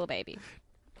wish he was still a baby.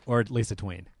 Or at least a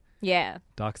tween. Yeah.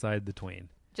 Darkseid the tween.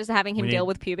 Just having him deal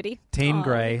with puberty. Teen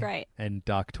Grey great. And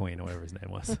Dark Tween, or whatever his name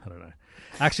was. I don't know.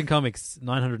 Action Comics,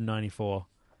 994.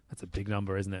 That's a big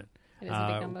number, isn't it? It is a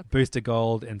big number. Booster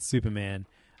Gold and Superman.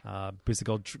 Booster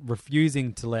Gold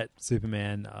refusing to let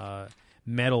Superman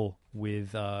meddle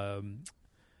with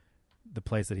the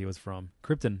place that he was from,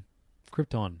 Krypton,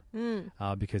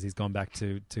 because he's gone back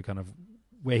to kind of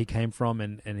where he came from,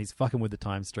 and he's fucking with the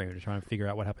time stream to try and figure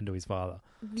out what happened to his father.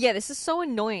 Yeah, this is so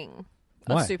annoying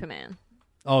of Superman.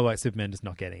 Oh, like Superman just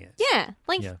not getting it. Yeah,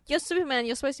 you're Superman,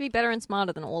 you're supposed to be better and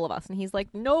smarter than all of us, and he's like,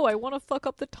 no, I want to fuck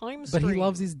up the time stream. But he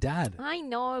loves his dad. I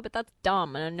know, but that's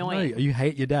dumb and annoying. No, you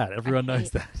hate your dad. Everyone knows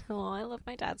that. Oh, I love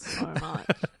my dad so much.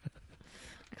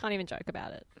 I Can't even joke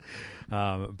about it.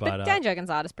 But Dan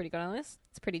Jurgens' art is pretty good on this.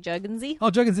 It's pretty Jurgensy.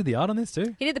 Oh, Jurgens did the art on this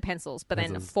too? He did the pencils, but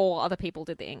then 4 other people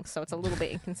did the ink, so it's a little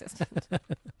bit inconsistent.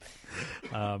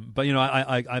 But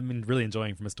I'm really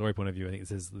enjoying from a story point of view. I think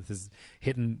this is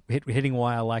hitting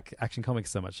why I like Action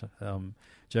Comics so much.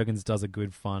 Jurgens does a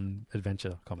good, fun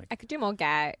adventure comic. I could do more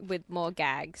with more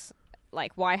gags.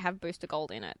 Like, why have Booster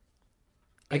Gold in it?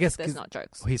 I guess there's not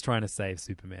jokes. He's trying to save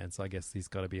Superman, so I guess he's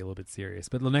got to be a little bit serious.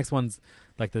 But the next one's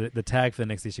like the tag for the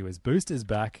next issue is Booster's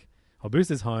back, or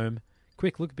Booster's home.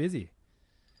 Quick, look busy.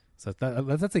 So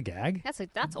that's a gag.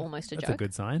 That's almost a joke. That's a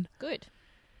good sign. Good.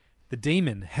 The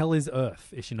Demon, Hell is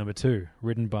Earth, issue number 2,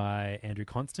 written by Andrew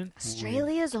Constant.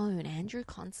 Australia's own Andrew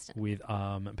Constant. With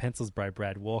pencils by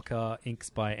Brad Walker, inks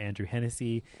by Andrew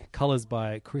Hennessy, colours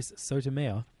by Chris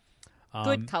Sotomayor.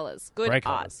 Good colours. Good great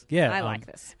art. Colours. Yeah, I like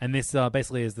this. And this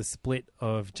basically is the split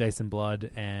of Jason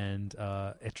Blood and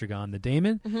Etrigan the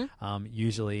Demon. Mm-hmm.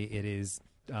 Usually it is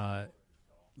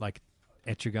like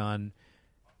Etrigan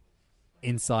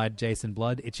inside Jason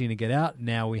Blood, itching to get out.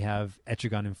 Now we have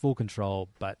Etrigan in full control,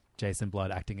 but Jason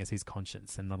Blood acting as his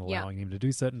conscience and not allowing him to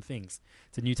do certain things.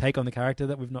 It's a new take on the character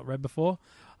that we've not read before.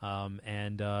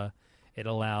 And it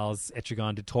allows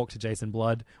Etrigan to talk to Jason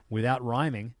Blood without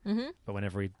rhyming, but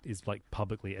whenever he is like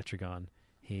publicly Etrigan,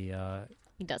 he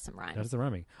does some rhymes. Does the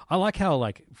rhyming. I like how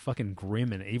like fucking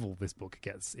grim and evil this book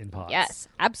gets in parts. Yes,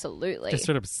 absolutely. Just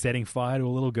sort of setting fire to a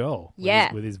little girl.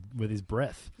 With his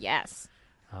breath. Yes.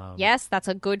 Yes, that's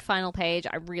a good final page.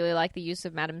 I really like the use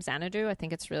of Madame Xanadu. I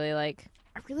think it's really I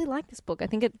really like this book. I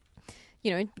think it,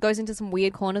 goes into some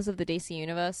weird corners of the DC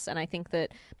universe, and I think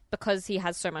that because he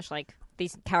has so much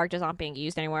these characters aren't being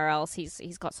used anywhere else,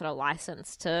 he's got sort of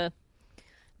license to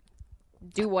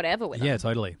do whatever with them. Yeah,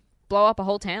 totally. Blow up a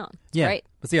whole town. It's great.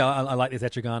 But see, I like this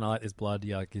Etrigan. I like this Blood.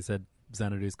 Yeah, like you said,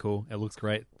 Xanadu's cool. It looks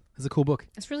great. It's a cool book.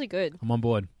 It's really good. I'm on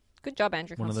board. Good job,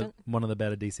 Andrew Constant. One of the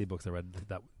better DC books I read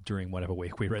that during whatever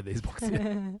week we read these books.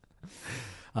 You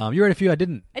read a few. I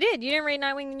didn't. I did. You didn't read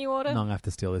Nightwing: The New Order? No, I'm gonna have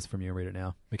to steal this from you and read it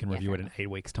now. We can review it in 8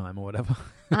 weeks' time or whatever.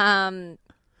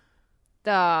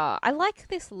 I like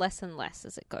this less and less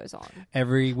as it goes on.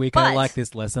 Every week I like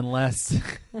this less and less.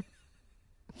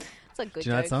 It's a good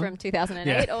joke from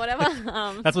 2008 or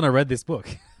whatever. That's when I read this book.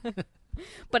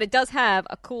 But it does have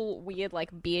a cool, weird,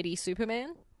 beardy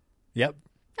Superman. Yep.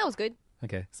 That was good.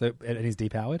 Okay, so and he's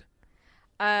depowered?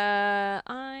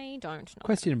 I don't know.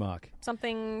 Question mark.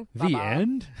 Something. The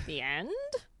end? The end?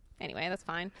 Anyway, that's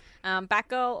fine.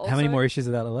 Batgirl also... How many more issues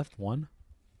are there left? 1?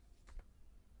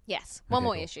 Yes, one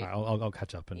more cool. issue. Right, I'll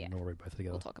catch up and we'll read both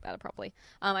together. We'll talk about it properly.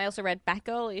 I also read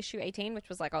Batgirl issue 18, which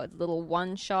was a little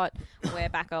one-shot where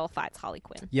Batgirl fights Harley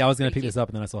Quinn. Yeah, I was going to pick this up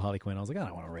and then I saw Harley Quinn. I was like, I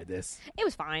don't want to read this. It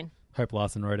was fine. Hope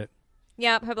Larson wrote it.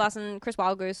 Yeah, Hope Larson, Chris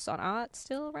Wildgoose on art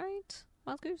still, right?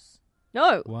 Wildgoose?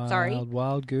 No, sorry.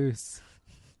 Wild Goose.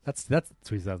 That's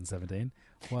 2017.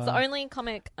 It's the only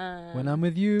comic... when I'm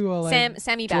with you, all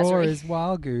Sammy Basri is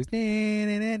Wild Goose. It's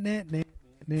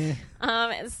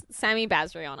Sammy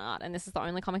Basri on art, and this is the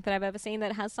only comic that I've ever seen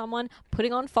that has someone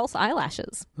putting on false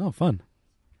eyelashes. Oh, fun.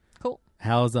 Cool.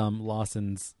 How's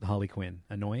Larson's Harley Quinn?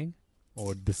 Annoying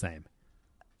or the same?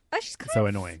 She's kind so of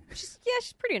annoying. She's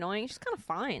pretty annoying. She's kind of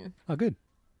fine. Oh, good.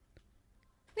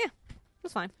 Yeah, it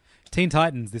was fine. Teen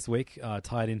Titans this week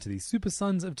tied into the Super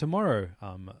Sons of Tomorrow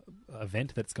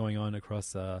event that's going on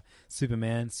across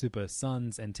Superman, Super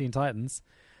Sons, and Teen Titans.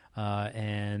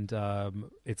 And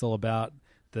it's all about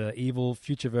the evil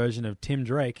future version of Tim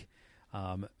Drake,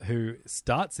 who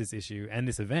starts this issue and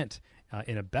this event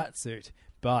in a bat suit,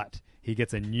 but he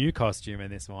gets a new costume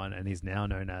in this one, and he's now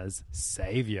known as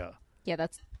Savior. Yeah,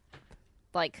 that's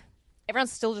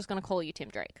everyone's still just going to call you Tim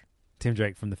Drake. Tim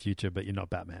Drake from the future, but you're not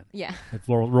Batman. Yeah. It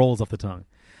rolls off the tongue.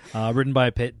 Written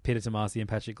by Peter Tomasi and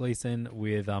Patrick Gleason,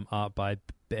 with art by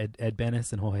Ed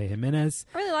Benes and Jorge Jimenez.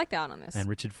 I really like the art on this. And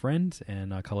Richard Friend,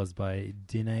 and colours by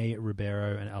Dine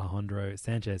Ribeiro and Alejandro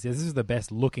Sanchez. Yeah, this is the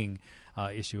best looking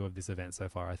issue of this event so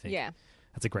far, I think. Yeah.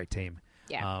 That's a great team.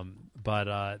 Yeah.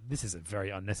 But this is a very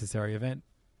unnecessary event.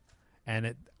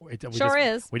 And we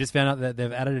just found out that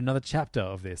they've added another chapter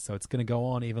of this, so it's going to go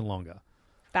on even longer.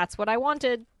 That's what I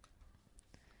wanted.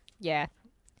 Yeah.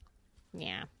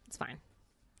 Yeah, it's fine.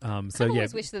 I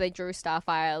always wish that they drew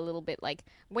Starfire a little bit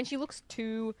when she looks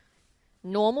too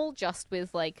normal, just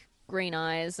with green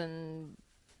eyes and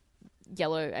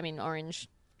orange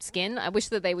skin. I wish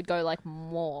that they would go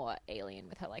more alien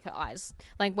with her, her eyes.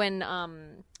 When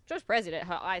George Perez did it,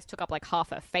 her eyes took up half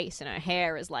her face, and her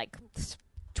hair is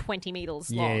 20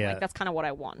 meters long. Yeah. That's kind of what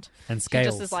I want. And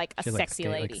scales. She just is a sexy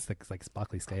lady. Like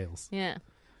sparkly scales. Yeah.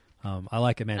 I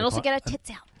like Amanda. And also get her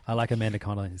tits out. I like Amanda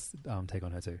Connor's take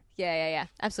on her too. Yeah.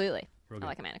 Absolutely. I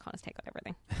like Amanda Connor's take on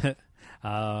everything.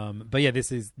 But yeah,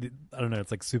 this is, I don't know,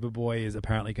 it's like Superboy is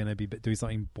apparently going to be doing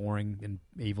something boring and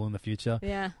evil in the future.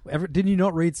 Yeah. Didn't you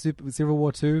not read Civil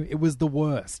War 2? It was the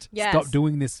worst. Yes. Stop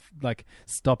doing this, like,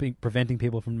 preventing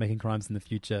people from making crimes in the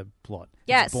future plot.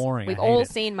 Yes. It's boring. We've I hate all it.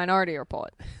 seen Minority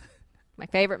Report. My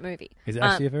favorite movie. Is it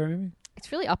actually your favorite movie?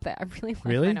 It's really up there. I really like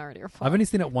Really? Minority Report. I've only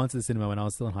seen it once at the cinema when I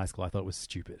was still in high school. I thought it was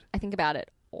stupid. I think about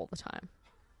it all the time.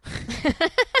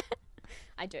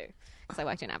 I do, because I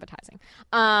worked in advertising.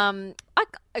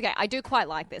 I do quite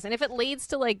like this. And if it leads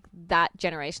to like that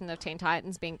generation of Teen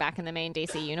Titans being back in the main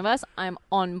DC universe, I'm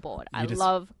on board. I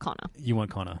love Connor. You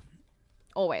want Connor?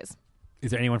 Always.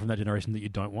 Is there anyone from that generation that you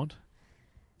don't want?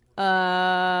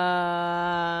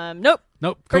 Nope.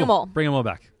 Nope. Bring Cool. them all. Bring them all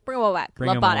back. Bring them all back. Bring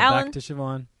Love them Bart all Allen. back to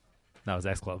Siobhan. That was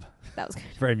X Club. That was good.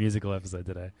 Very musical episode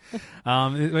today. We're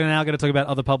now going to talk about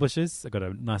other publishers. I've got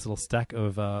a nice little stack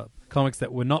of comics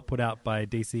that were not put out by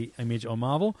DC, Image, or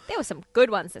Marvel. There were some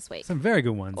good ones this week. Some very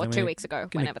good ones. Or 2 weeks ago,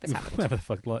 whenever this happened. Whenever the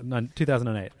fuck,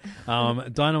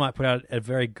 2008. Dynamite put out a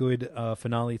very good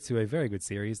finale to a very good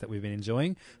series that we've been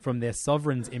enjoying. From their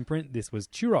Sovereigns imprint, this was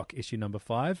Turok, issue number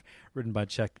 5, written by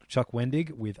Chuck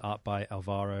Wendig, with art by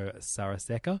Alvaro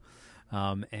Saraseca.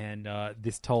 And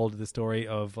this told the story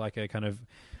of like a kind of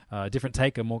different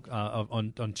take on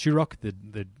Turok,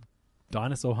 the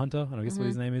dinosaur hunter. I don't guess what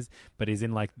his name is, but he's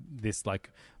in like this like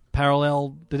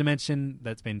parallel dimension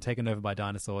that's been taken over by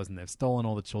dinosaurs, and they've stolen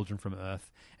all the children from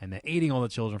Earth, and they're eating all the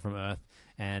children from Earth,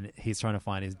 and he's trying to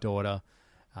find his daughter.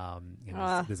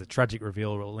 There's a tragic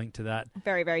reveal linked to that.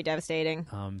 Very, very devastating.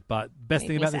 But best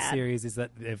thing about this sad. series is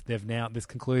that they've now, this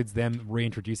concludes them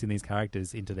reintroducing these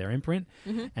characters into their imprint.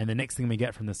 And the next thing we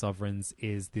get from the Sovereigns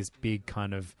is this big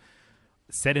kind of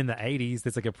set in the 80s.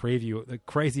 There's like a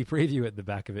crazy preview at the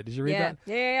back of it. Did you read that?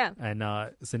 Yeah. And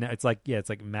so now it's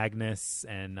like Magnus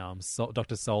and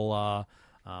Dr. Solar,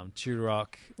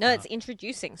 Turok. No, it's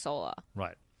introducing Solar.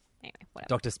 Right. Anyway, whatever.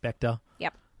 Dr. Spectre.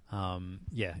 Yep.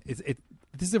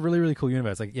 This is a really, really cool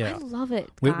universe. Like, yeah, I love it,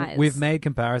 guys. We've made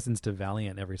comparisons to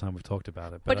Valiant every time we've talked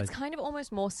about it, but it's kind of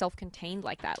almost more self-contained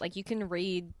like that. Like you can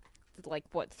read like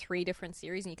 3 different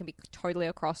series, and you can be totally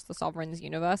across the Sovereigns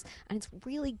universe, and it's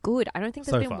really good. I don't think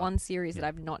there's been one series that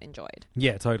I've not enjoyed.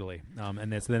 Yeah, totally.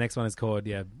 And so the next one is called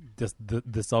just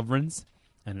the Sovereigns,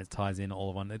 and it ties in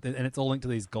all of one, and it's all linked to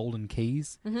these golden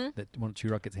keys that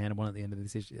Turok gets handed one at the end of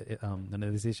this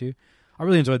issue. I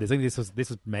really enjoyed this. I think this was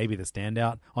maybe the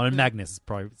standout. Magnus is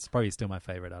probably still my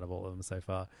favorite out of all of them so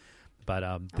far. But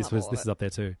this is up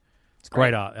there too. It's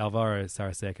great art. Alvaro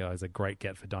Saraseca is a great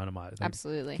get for Dynamite.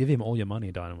 Absolutely. Give him all your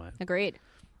money, Dynamite. Agreed.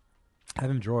 Have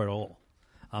him draw it all.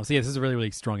 So this is a really,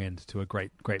 really strong end to a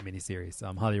great miniseries.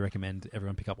 Highly recommend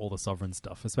everyone pick up all the Sovereign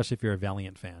stuff, especially if you're a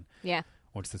Valiant fan. Yeah.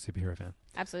 Or just a superhero fan.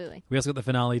 Absolutely. We also got the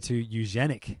finale to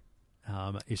Eugenic,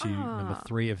 issue number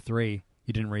 3 of 3.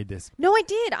 You didn't read this. No, I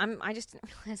did. I just didn't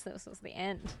realize this was the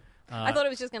end. I thought it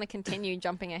was just going to continue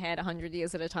jumping ahead 100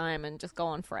 years at a time and just go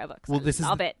on forever. This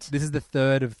is the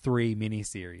 3rd of 3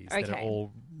 miniseries that are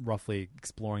all roughly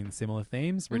exploring similar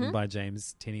themes, written by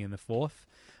James Tinney in the 4th,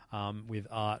 with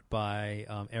art by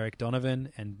Eric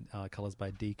Donovan and colours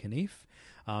by Dee Knief.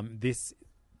 This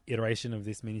iteration of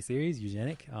this miniseries,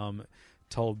 Eugenic,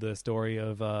 told the story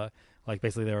of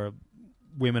basically there are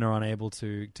women are unable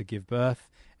to give birth,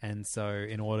 and so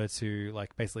in order to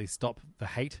basically stop the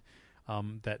hate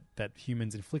that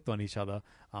humans inflict on each other,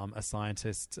 a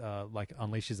scientist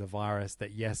unleashes a virus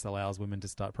that allows women to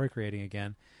start procreating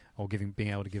again, or being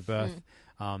able to give birth,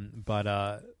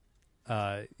 but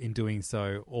in doing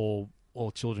so,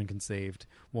 all children conceived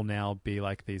will now be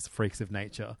like these freaks of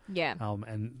nature. Yeah.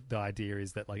 And the idea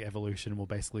is that evolution will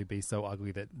basically be so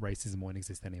ugly that racism won't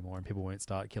exist anymore, and people won't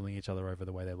start killing each other over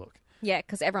the way they look. Yeah,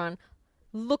 because everyone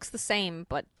looks the same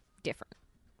but different.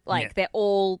 They're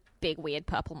all big, weird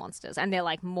purple monsters, and they're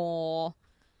more.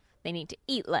 They need to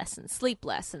eat less and sleep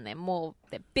less, and they're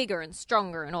bigger and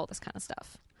stronger, and all this kind of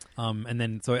stuff. And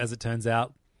then, so as it turns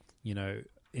out, in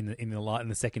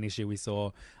the second issue, we saw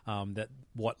that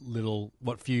what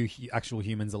few actual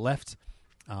humans are left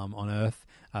on Earth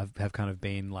have kind of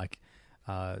been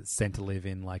sent to live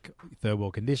in third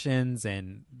world conditions,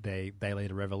 and they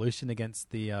lead a revolution against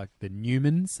the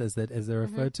Newmans, as they're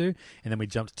referred to. And then we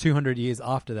jumped 200 years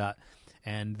after that,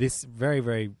 and this very,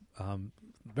 very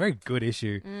very good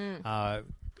issue.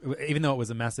 Even though it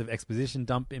was a massive exposition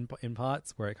dump in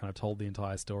parts, where it kind of told the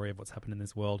entire story of what's happened in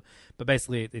this world. But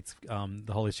basically, it's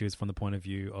the whole issue is from the point of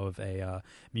view of a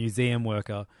museum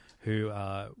worker who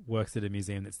works at a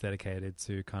museum that's dedicated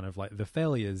to kind of the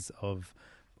failures of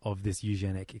this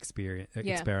eugenic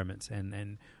experiment,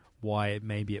 and why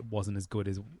maybe it wasn't as good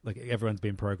as everyone's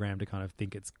been programmed to kind of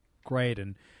think it's great,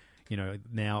 and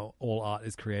now all art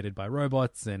is created by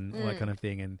robots and all that kind of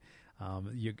thing, and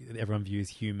everyone views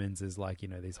humans as like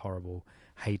these horrible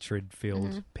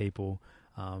hatred-filled people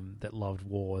that loved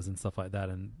wars and stuff like that,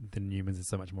 and then humans are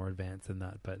so much more advanced than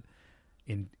that. But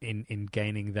in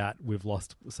gaining that, we've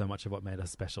lost so much of what made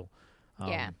us special.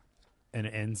 And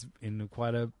it ends in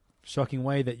quite a shocking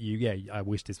way that I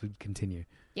wish this would continue.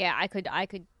 Yeah,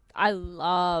 I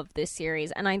love this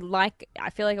series, and I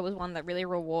feel like it was one that really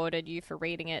rewarded you for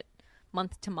reading it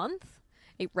month to month.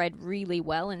 It read really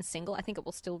well in single. I think it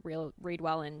will still read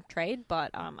well in trade,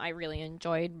 but I really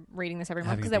enjoyed reading this every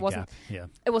month because it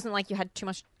wasn't like you had too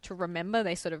much to remember.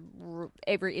 They sort of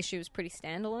every issue is pretty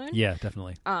standalone. Yeah,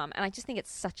 definitely. And I just think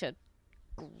it's such a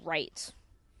great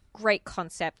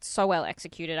concept, so well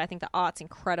executed. I think the art's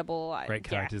incredible. Great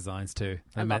character designs too.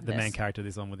 The main character,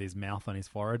 this one with his mouth on his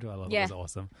forehead, I love it. It was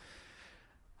awesome.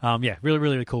 Really, really,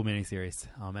 really cool miniseries.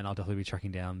 And I'll definitely be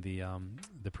tracking down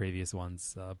the previous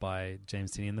ones by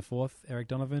James Tynion IV, Eric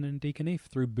Donovan, and Dee Knief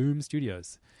through Boom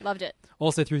Studios. Loved it.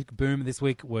 Also through Boom this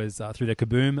week was through the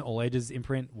Kaboom All Ages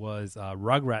imprint was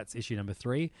Rugrats issue number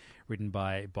 3, written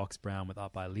by Box Brown with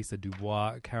art by Lisa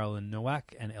Dubois, Carolyn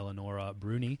Nowak, and Eleonora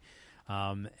Bruni.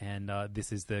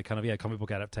 This is the kind of comic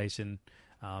book adaptation.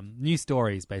 New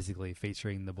stories, basically,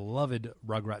 featuring the beloved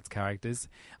Rugrats characters,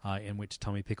 in which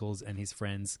Tommy Pickles and his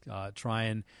friends try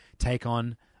and take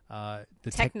on the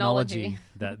technology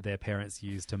that their parents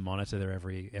use to monitor their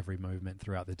every movement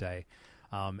throughout the day.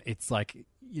 It's like,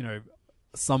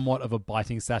 somewhat of a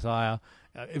biting satire,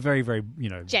 very, very,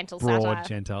 gentle broad, satire.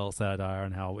 gentle satire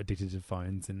on how addicted to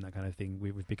phones and that kind of thing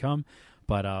we've become.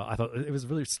 But I thought it was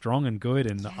really strong and good,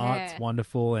 and the art's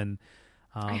wonderful, and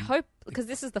I hope, because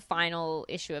this is the final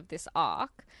issue of this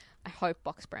arc, I hope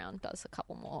Box Brown does a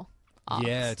couple more arcs.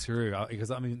 Yeah, true.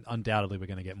 Because, undoubtedly we're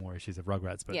going to get more issues of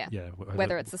Rugrats. But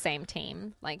whether it's the same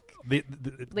team. Like these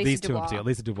two in particular.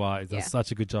 Lisa Dubois does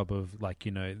such a good job of,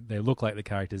 they look like the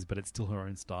characters, but it's still her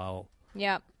own style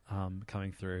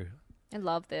coming through. I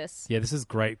love this. Yeah, this is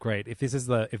great. If this is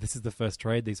the first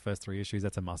trade, these first 3 issues,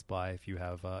 that's a must buy if you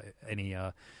have any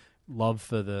love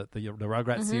for the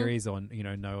Rugrats series, or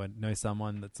know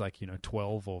someone that's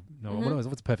 12 or what's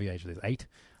the perfect age for this? 8?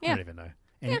 I don't even know.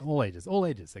 All ages,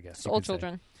 I guess. All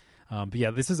children. But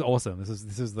yeah, this is awesome. This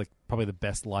is probably the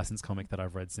best licensed comic that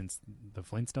I've read since the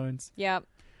Flintstones. Yeah.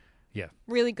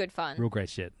 Really good fun. Real great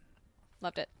shit.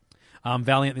 Loved it.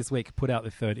 Valiant this week put out the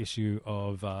 3rd issue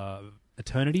of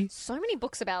Eternity. So many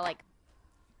books about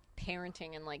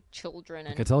parenting and children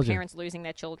and parents losing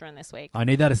their children this week. I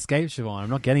need that escape, Siobhan. I'm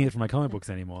not getting it from my comic books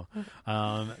anymore.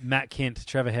 Matt Kint,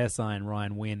 Trevor Hairsine,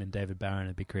 Ryan Wynn, and David Barron are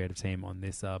the big creative team on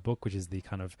this book, which is the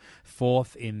kind of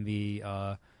 4th in the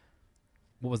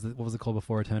what was it called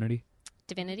before Eternity?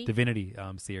 Divinity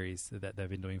series that they've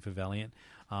been doing for Valiant.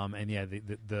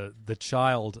 The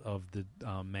child of the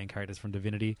main characters from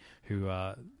Divinity, who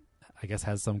I guess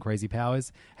has some crazy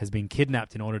powers, has been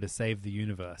kidnapped in order to save the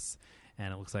universe.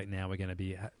 And it looks like now we're going to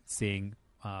be seeing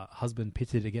husband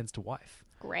pitted against a wife.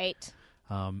 Great.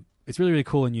 It's really, really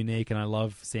cool and unique, and I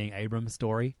love seeing Abram's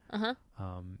story.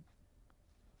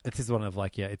 It's just one of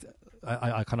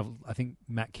I think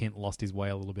Matt Kint lost his way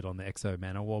a little bit on the Exo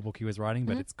Manowar book he was writing,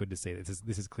 but it's good to see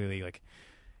this is clearly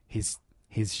his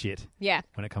shit. Yeah.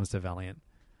 When it comes to Valiant,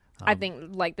 I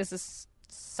think this is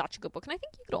such a good book, and I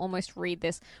think you could almost read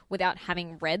this without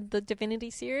having read the Divinity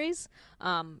series.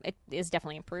 It is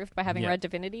definitely improved by having read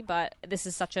Divinity, but this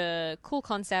is such a cool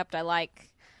concept. I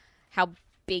like how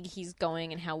big he's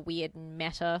going and how weird and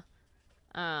meta.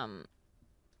 I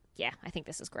think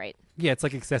this is great. Yeah, it's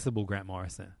accessible Grant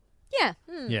Morrison. Yeah.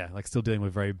 Yeah, still dealing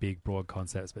with very big, broad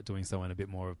concepts, but doing so in a bit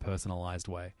more of a personalized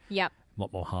way. Yep. A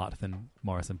lot more heart than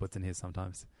Morrison puts in his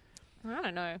sometimes. I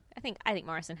don't know. I think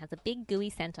Morrison has a big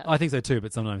gooey center. I think so too,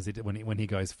 but sometimes when he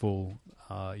goes full,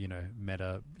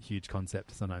 meta, huge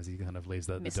concept, sometimes he kind of leaves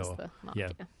the door. The mark, yeah.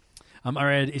 I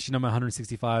read issue number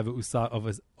 165 of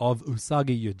Usagi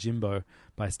Yojimbo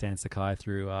by Stan Sakai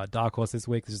through Dark Horse this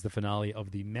week. This is the finale of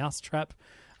the Mousetrap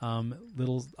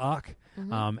little arc,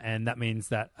 and that means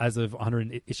that as of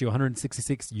issue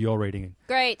 166, you're reading it.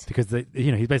 Great, because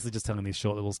he's basically just telling these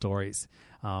short little stories.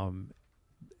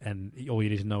 And all you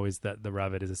need to know is that the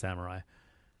rabbit is a samurai.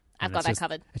 I've got that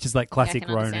covered. It's just classic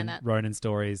Ronin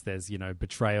stories. There's,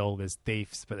 betrayal, there's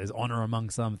thieves, but there's honor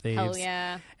among some thieves. Hell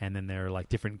yeah. And then there are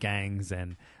different gangs.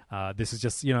 And this is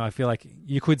just, I feel like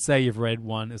you could say you've read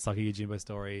one Usagi Yojimbo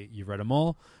story, you've read them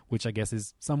all, which I guess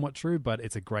is somewhat true, but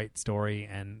it's a great story.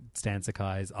 And Stan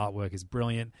Sakai's artwork is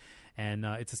brilliant. And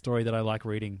it's a story that I like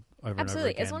reading over and over again.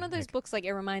 Absolutely. It's one of those books, it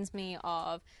reminds me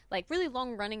of, really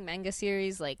long-running manga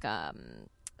series, like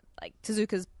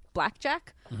Tezuka's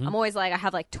Blackjack. I'm always like, I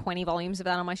have like 20 volumes of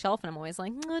that on my shelf, and I'm always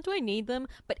like, do I need them?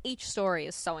 But each story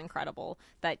is so incredible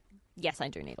that, yes, I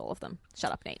do need all of them.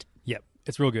 Shut up, Nate. Yep,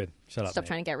 it's real good. Shut up, Stop Nate.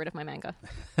 trying to get rid of my manga.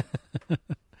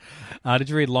 Did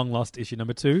you read Long Lost issue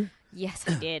number 2? Yes,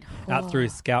 I did. Out through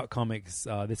Scout Comics.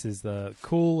 This is the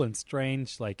cool and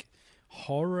strange, like,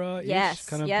 horror-ish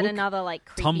kind of yet book. another like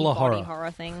creepy Tumblr body horror.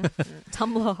 horror thing.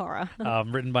 Tumblr horror.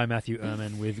 Written by Matthew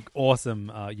Ehrman with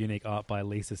awesome unique art by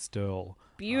Lisa Sturl.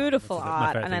 Beautiful That's my art,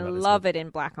 favorite and thing I about this love book. it in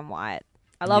black and white.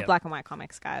 I love Yep. black and white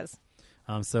comics, guys.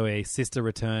 So a sister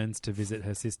returns to visit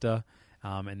her sister,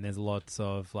 and there's lots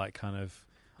of like kind of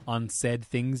unsaid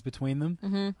things between them.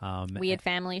 Weird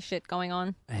family shit going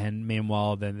on. And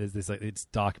meanwhile, then there's this like it's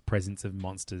dark presence of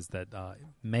monsters that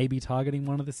may be targeting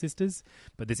one of the sisters.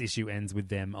 But this issue ends with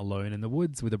them alone in the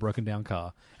woods with a broken down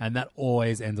car, and that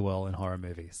always ends well in horror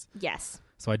movies. Yes.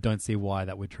 So I don't see why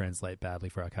that would translate badly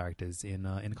for our characters in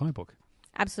a comic book.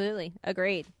 Absolutely.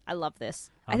 Agreed. I love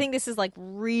this. I think this is like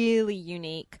really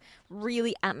unique,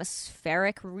 really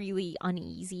atmospheric, really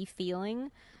uneasy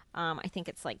feeling. I think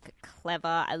it's like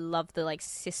clever. I love the like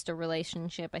sister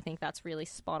relationship. I think that's really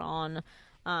spot on.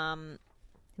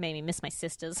 Made me miss my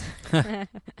sisters.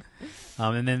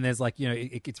 And then there's like, you know,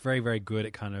 it's very, very good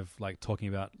at kind of like talking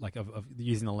about like of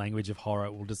using the language of horror.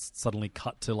 It will just suddenly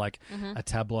cut to like a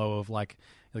tableau of like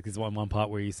there's one part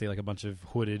where you see like a bunch of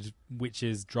hooded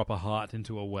witches drop a heart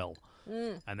into a well,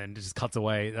 and then it just cuts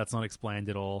away. That's not explained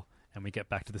at all, and we get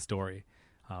back to the story.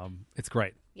 It's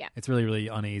great. Yeah. It's really, really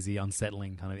uneasy,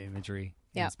 unsettling kind of imagery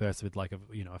Yeah. interspersed with like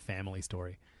a family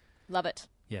story. Love it.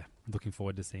 Yeah, looking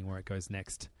forward to seeing where it goes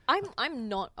next. I'm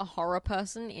not a horror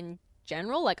person in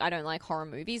general. Like, I don't like horror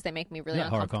movies. They make me really Yeah,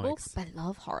 horror uncomfortable. comics. But I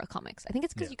love horror comics. I think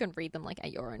it's because Yeah. you can read them like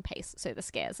at your own pace, so the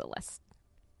scares are less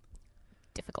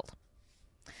difficult.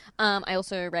 I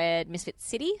also read Misfit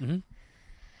City,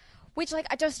 which like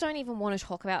I just don't even want to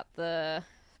talk about the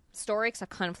story because I've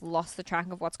kind of lost the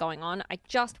track of what's going on. I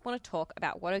just want to talk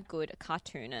about what a good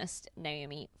cartoonist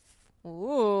Naomi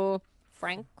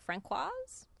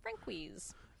Franquise.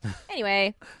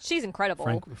 Anyway, she's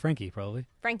incredible. Frankie, probably.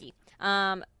 Frankie.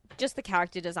 Just the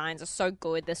character designs are so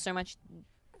good. There's so much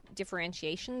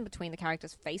differentiation between the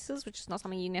characters' faces, which is not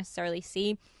something you necessarily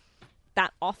see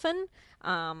that often.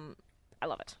 I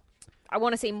love it. I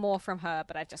want to see more from her,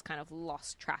 but I've just kind of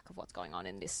lost track of what's going on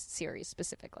in this series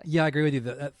specifically. Yeah, I agree with you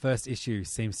that first issue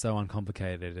seems so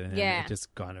uncomplicated, and Yeah. it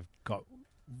just kind of got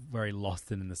very lost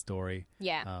in the story.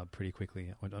 Yeah. Pretty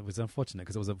quickly. It was unfortunate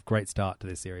because it was a great start to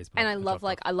this series. but And I it love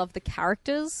dropped off. I love the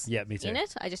characters Yeah, me too. in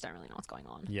it. I just don't really know what's going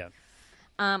on. Yeah,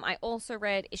 I also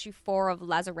read issue 4 of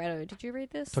Lazaretto. Did you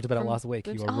read this? talked about it From last week.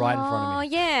 You Boots? were right in front of me.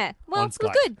 Oh, yeah. Well, on it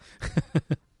was Skype.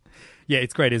 good. Yeah,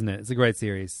 it's great, isn't it? It's a great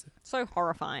series. So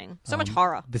horrifying. So much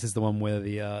horror. This is the one where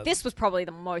the This was probably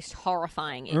the most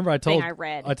horrifying remember thing I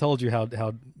read. I told you how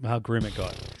grim it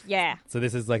got. Yeah. So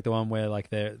this is like the one where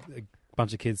like a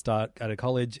bunch of kids start out of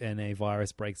college and a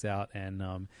virus breaks out and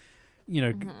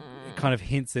kind of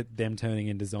hints at them turning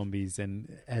into zombies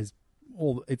and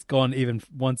it's gone even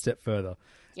one step further.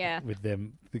 Yeah. With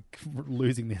them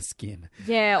losing their skin.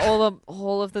 Yeah,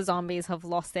 all of the zombies have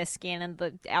lost their skin,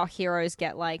 and our heroes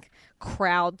get like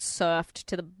crowd surfed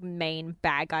to the main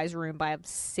bad guy's room by a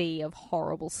sea of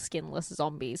horrible skinless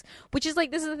zombies. Which is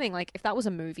like, this is the thing. Like, if that was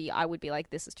a movie, I would be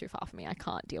like, this is too far for me. I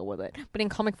can't deal with it. But in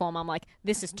comic form, I'm like,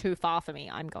 this is too far for me.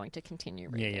 I'm going to continue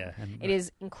reading. Yeah. And, It is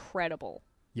incredible.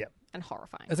 Yeah. And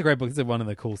horrifying. It's a great book. It's one of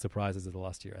the cool surprises of the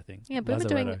last year, I think. Yeah, Boomer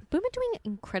doing Lazaretto.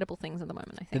 incredible things at the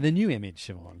moment, I think. And the new Image,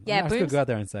 Siobhan. Yeah, I still Boom's- go out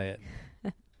there and say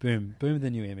it. Boom the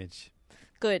new Image.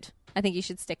 Good. I think you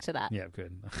should stick to that. Yeah,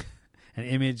 good. And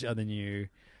Image are the new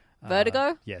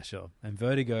Vertigo? Yeah, sure. And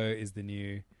Vertigo is the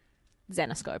new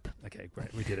Zenoscope. Okay,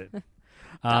 great. We did it.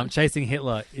 Chasing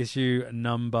Hitler, issue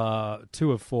number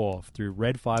 2 of 4 through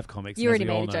Red 5 Comics. You as already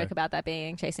we all made a know- joke about that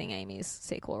being Chasing Amy's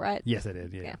sequel, right? Yes, I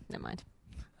did. Yeah. Yeah, never mind.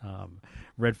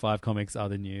 Red 5 Comics are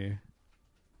the new.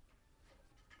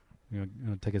 You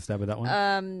want to take a stab at that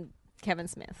one? Kevin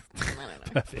Smith. I don't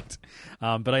know. Perfect.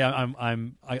 But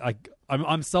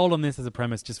I'm sold on this as a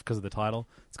premise just because of the title.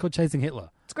 It's called Chasing Hitler.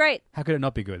 It's great. How could it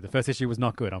not be good? The first issue was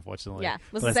not good, unfortunately. Yeah.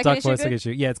 Was but the I second stuck for issue the good? second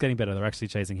issue. Yeah, it's getting better. They're actually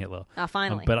chasing Hitler.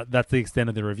 Finally. But that's the extent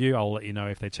of the review. I'll let you know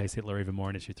if they chase Hitler even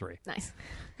more in issue 3. Nice.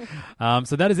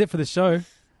 So that is it for the show.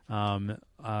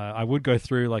 I would go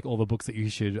through like all the books that you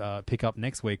should pick up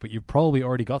next week, but you've probably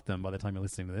already got them by the time you're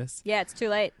listening to this. Yeah, it's too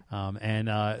late.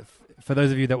 For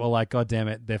those of you that were like, God damn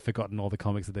it, they've forgotten all the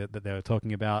comics that they were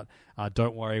talking about,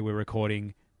 don't worry, we're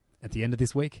recording at the end of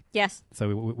this week. Yes.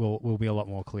 So we'll be a lot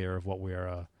more clear of what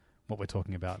we're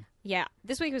talking about. Yeah.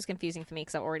 This week was confusing for me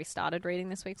because I've already started reading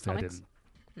this week's So I comics.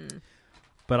 didn't.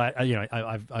 But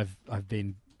I've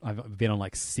been on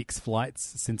like 6 flights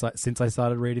since I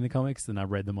started reading the comics, and I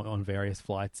read them on various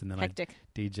flights, and then Hectic. I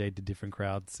DJ'd to different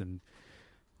crowds, and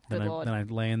Good then Lord. I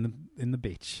lay in the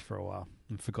beach for a while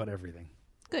and forgot everything.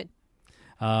 Good.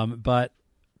 But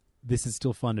this is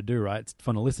still fun to do, right? It's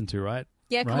fun to listen to, right?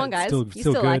 Yeah, come Right? on, guys. Still You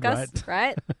still good, like us,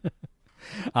 right?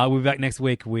 We'll be back next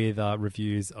week with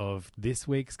reviews of this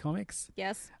week's comics.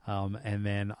 Yes. And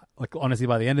then, like, honestly,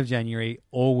 by the end of January,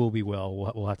 all will be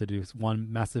well. We'll have to do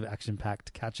one massive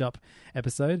action-packed catch-up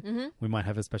episode. Mm-hmm. We might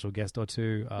have a special guest or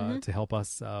two to help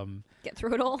us Get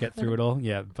through it all.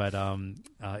 Yeah, but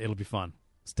it'll be fun.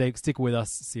 Stick with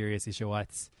us, serious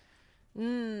issueites.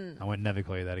 I won't never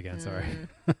call you that again. Sorry.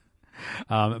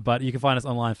 But you can find us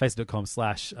online,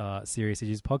 facebook.com/Serious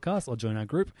Issues Podcast, or join our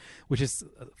group, which is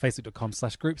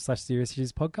facebook.com/group/Serious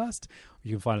Issues Podcast.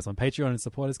 You can find us on Patreon and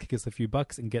support us, kick us a few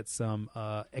bucks, and get some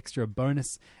extra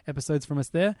bonus episodes from us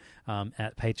there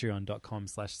at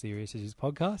patreon.com/Serious Issues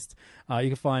Podcast. You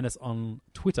can find us on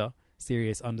Twitter,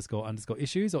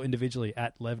 serious__issues, or individually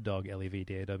at Levdog,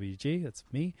 LEVDAWG. That's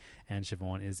me. And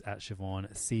Siobhan is at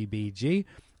SiobhanCBG.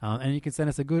 And you can send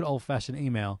us a good old-fashioned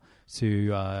email to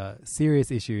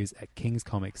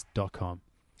seriousissues@kingscomics.com.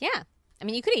 Yeah. I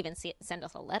mean, you could even send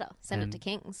us a letter. Send it to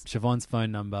Kings. Siobhan's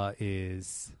phone number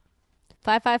is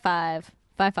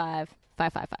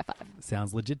 555-55-5555.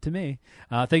 Sounds legit to me.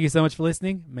 Thank you so much for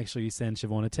listening. Make sure you send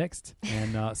Siobhan a text,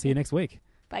 and see you next week.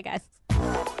 Bye, guys.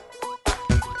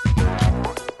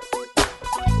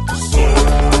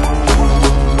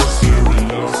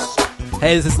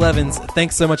 Hey, this is Levins.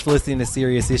 Thanks so much for listening to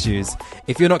Serious Issues.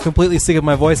 If you're not completely sick of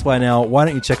my voice by now, why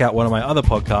don't you check out one of my other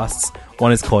podcasts?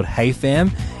 One is called Hey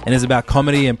Fam, and is about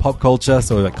comedy and pop culture,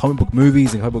 so like comic book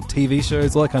movies and comic book TV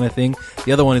shows, all that kind of thing.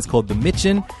 The other one is called The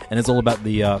Mitchin, and it's all about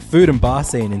the food and bar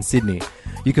scene in Sydney.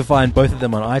 You can find both of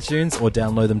them on iTunes or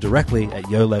download them directly at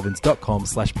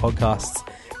yolevins.com/podcasts.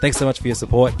 Thanks so much for your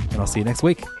support, and I'll see you next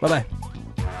week. Bye-bye.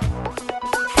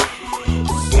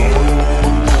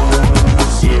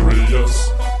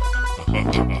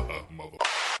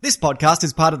 This podcast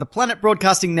is part of the Planet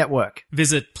Broadcasting Network.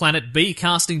 Visit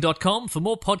planetbcasting.com for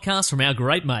more podcasts from our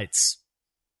great mates.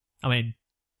 I mean,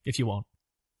 if you want.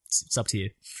 It's up to you.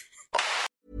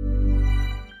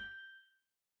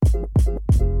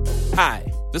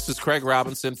 Hi, this is Craig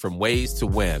Robinson from Ways to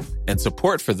Win, and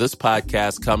support for this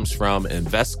podcast comes from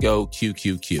Invesco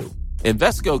QQQ.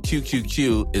 Invesco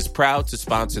QQQ is proud to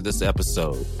sponsor this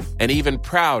episode, and even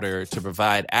prouder to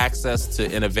provide access to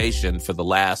innovation for the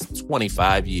last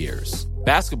 25 years.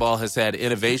 Basketball has had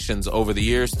innovations over the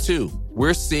years, too.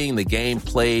 We're seeing the game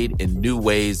played in new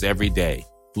ways every day.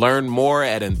 Learn more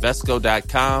at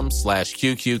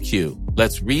Invesco.com/QQQ.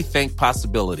 Let's rethink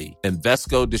possibility.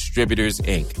 Invesco Distributors,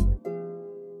 Inc.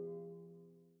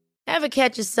 Ever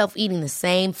catch yourself eating the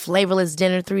same flavorless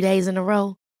dinner 3 days in a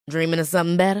row? Dreaming of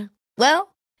something better?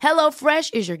 Well,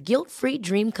 HelloFresh is your guilt-free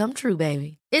dream come true,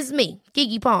 baby. It's me,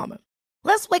 Keke Palmer.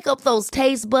 Let's wake up those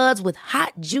taste buds with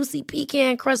hot, juicy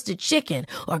pecan-crusted chicken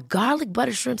or garlic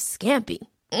butter shrimp scampi.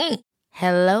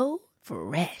 Hello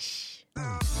Fresh.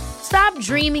 Stop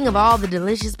dreaming of all the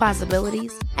delicious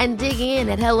possibilities and dig in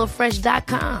at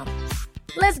HelloFresh.com.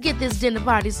 Let's get this dinner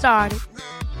party started.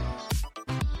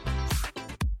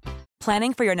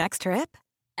 Planning for your next trip?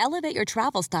 Elevate your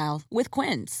travel style with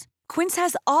Quince. Quince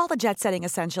has all the jet-setting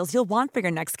essentials you'll want for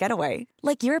your next getaway,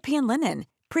 like European linen,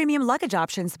 premium luggage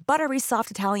options, buttery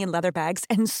soft Italian leather bags,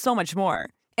 and so much more.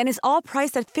 And is all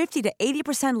priced at 50 to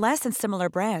 80% less than similar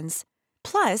brands.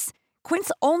 Plus,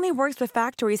 Quince only works with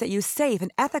factories that use safe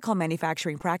and ethical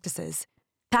manufacturing practices.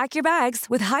 Pack your bags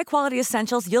with high-quality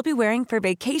essentials you'll be wearing for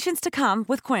vacations to come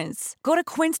with Quince. Go to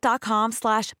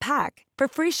quince.com/pack for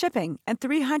free shipping and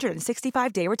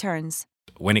 365-day returns.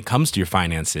 When it comes to your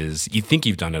finances, you think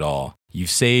you've done it all. You've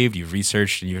saved, you've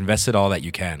researched, and you've invested all that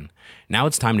you can. Now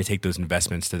it's time to take those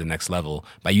investments to the next level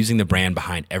by using the brand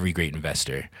behind every great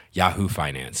investor, Yahoo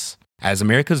Finance. As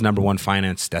America's #1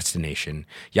 finance destination,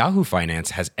 Yahoo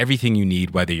Finance has everything you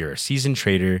need, whether you're a seasoned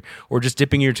trader or just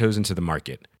dipping your toes into the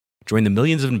market. Join the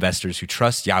millions of investors who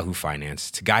trust Yahoo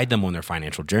Finance to guide them on their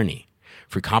financial journey.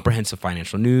 For comprehensive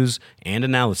financial news and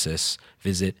analysis,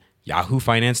 visit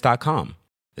yahoofinance.com.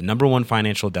 The #1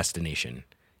 financial destination,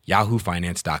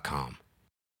 yahoofinance.com.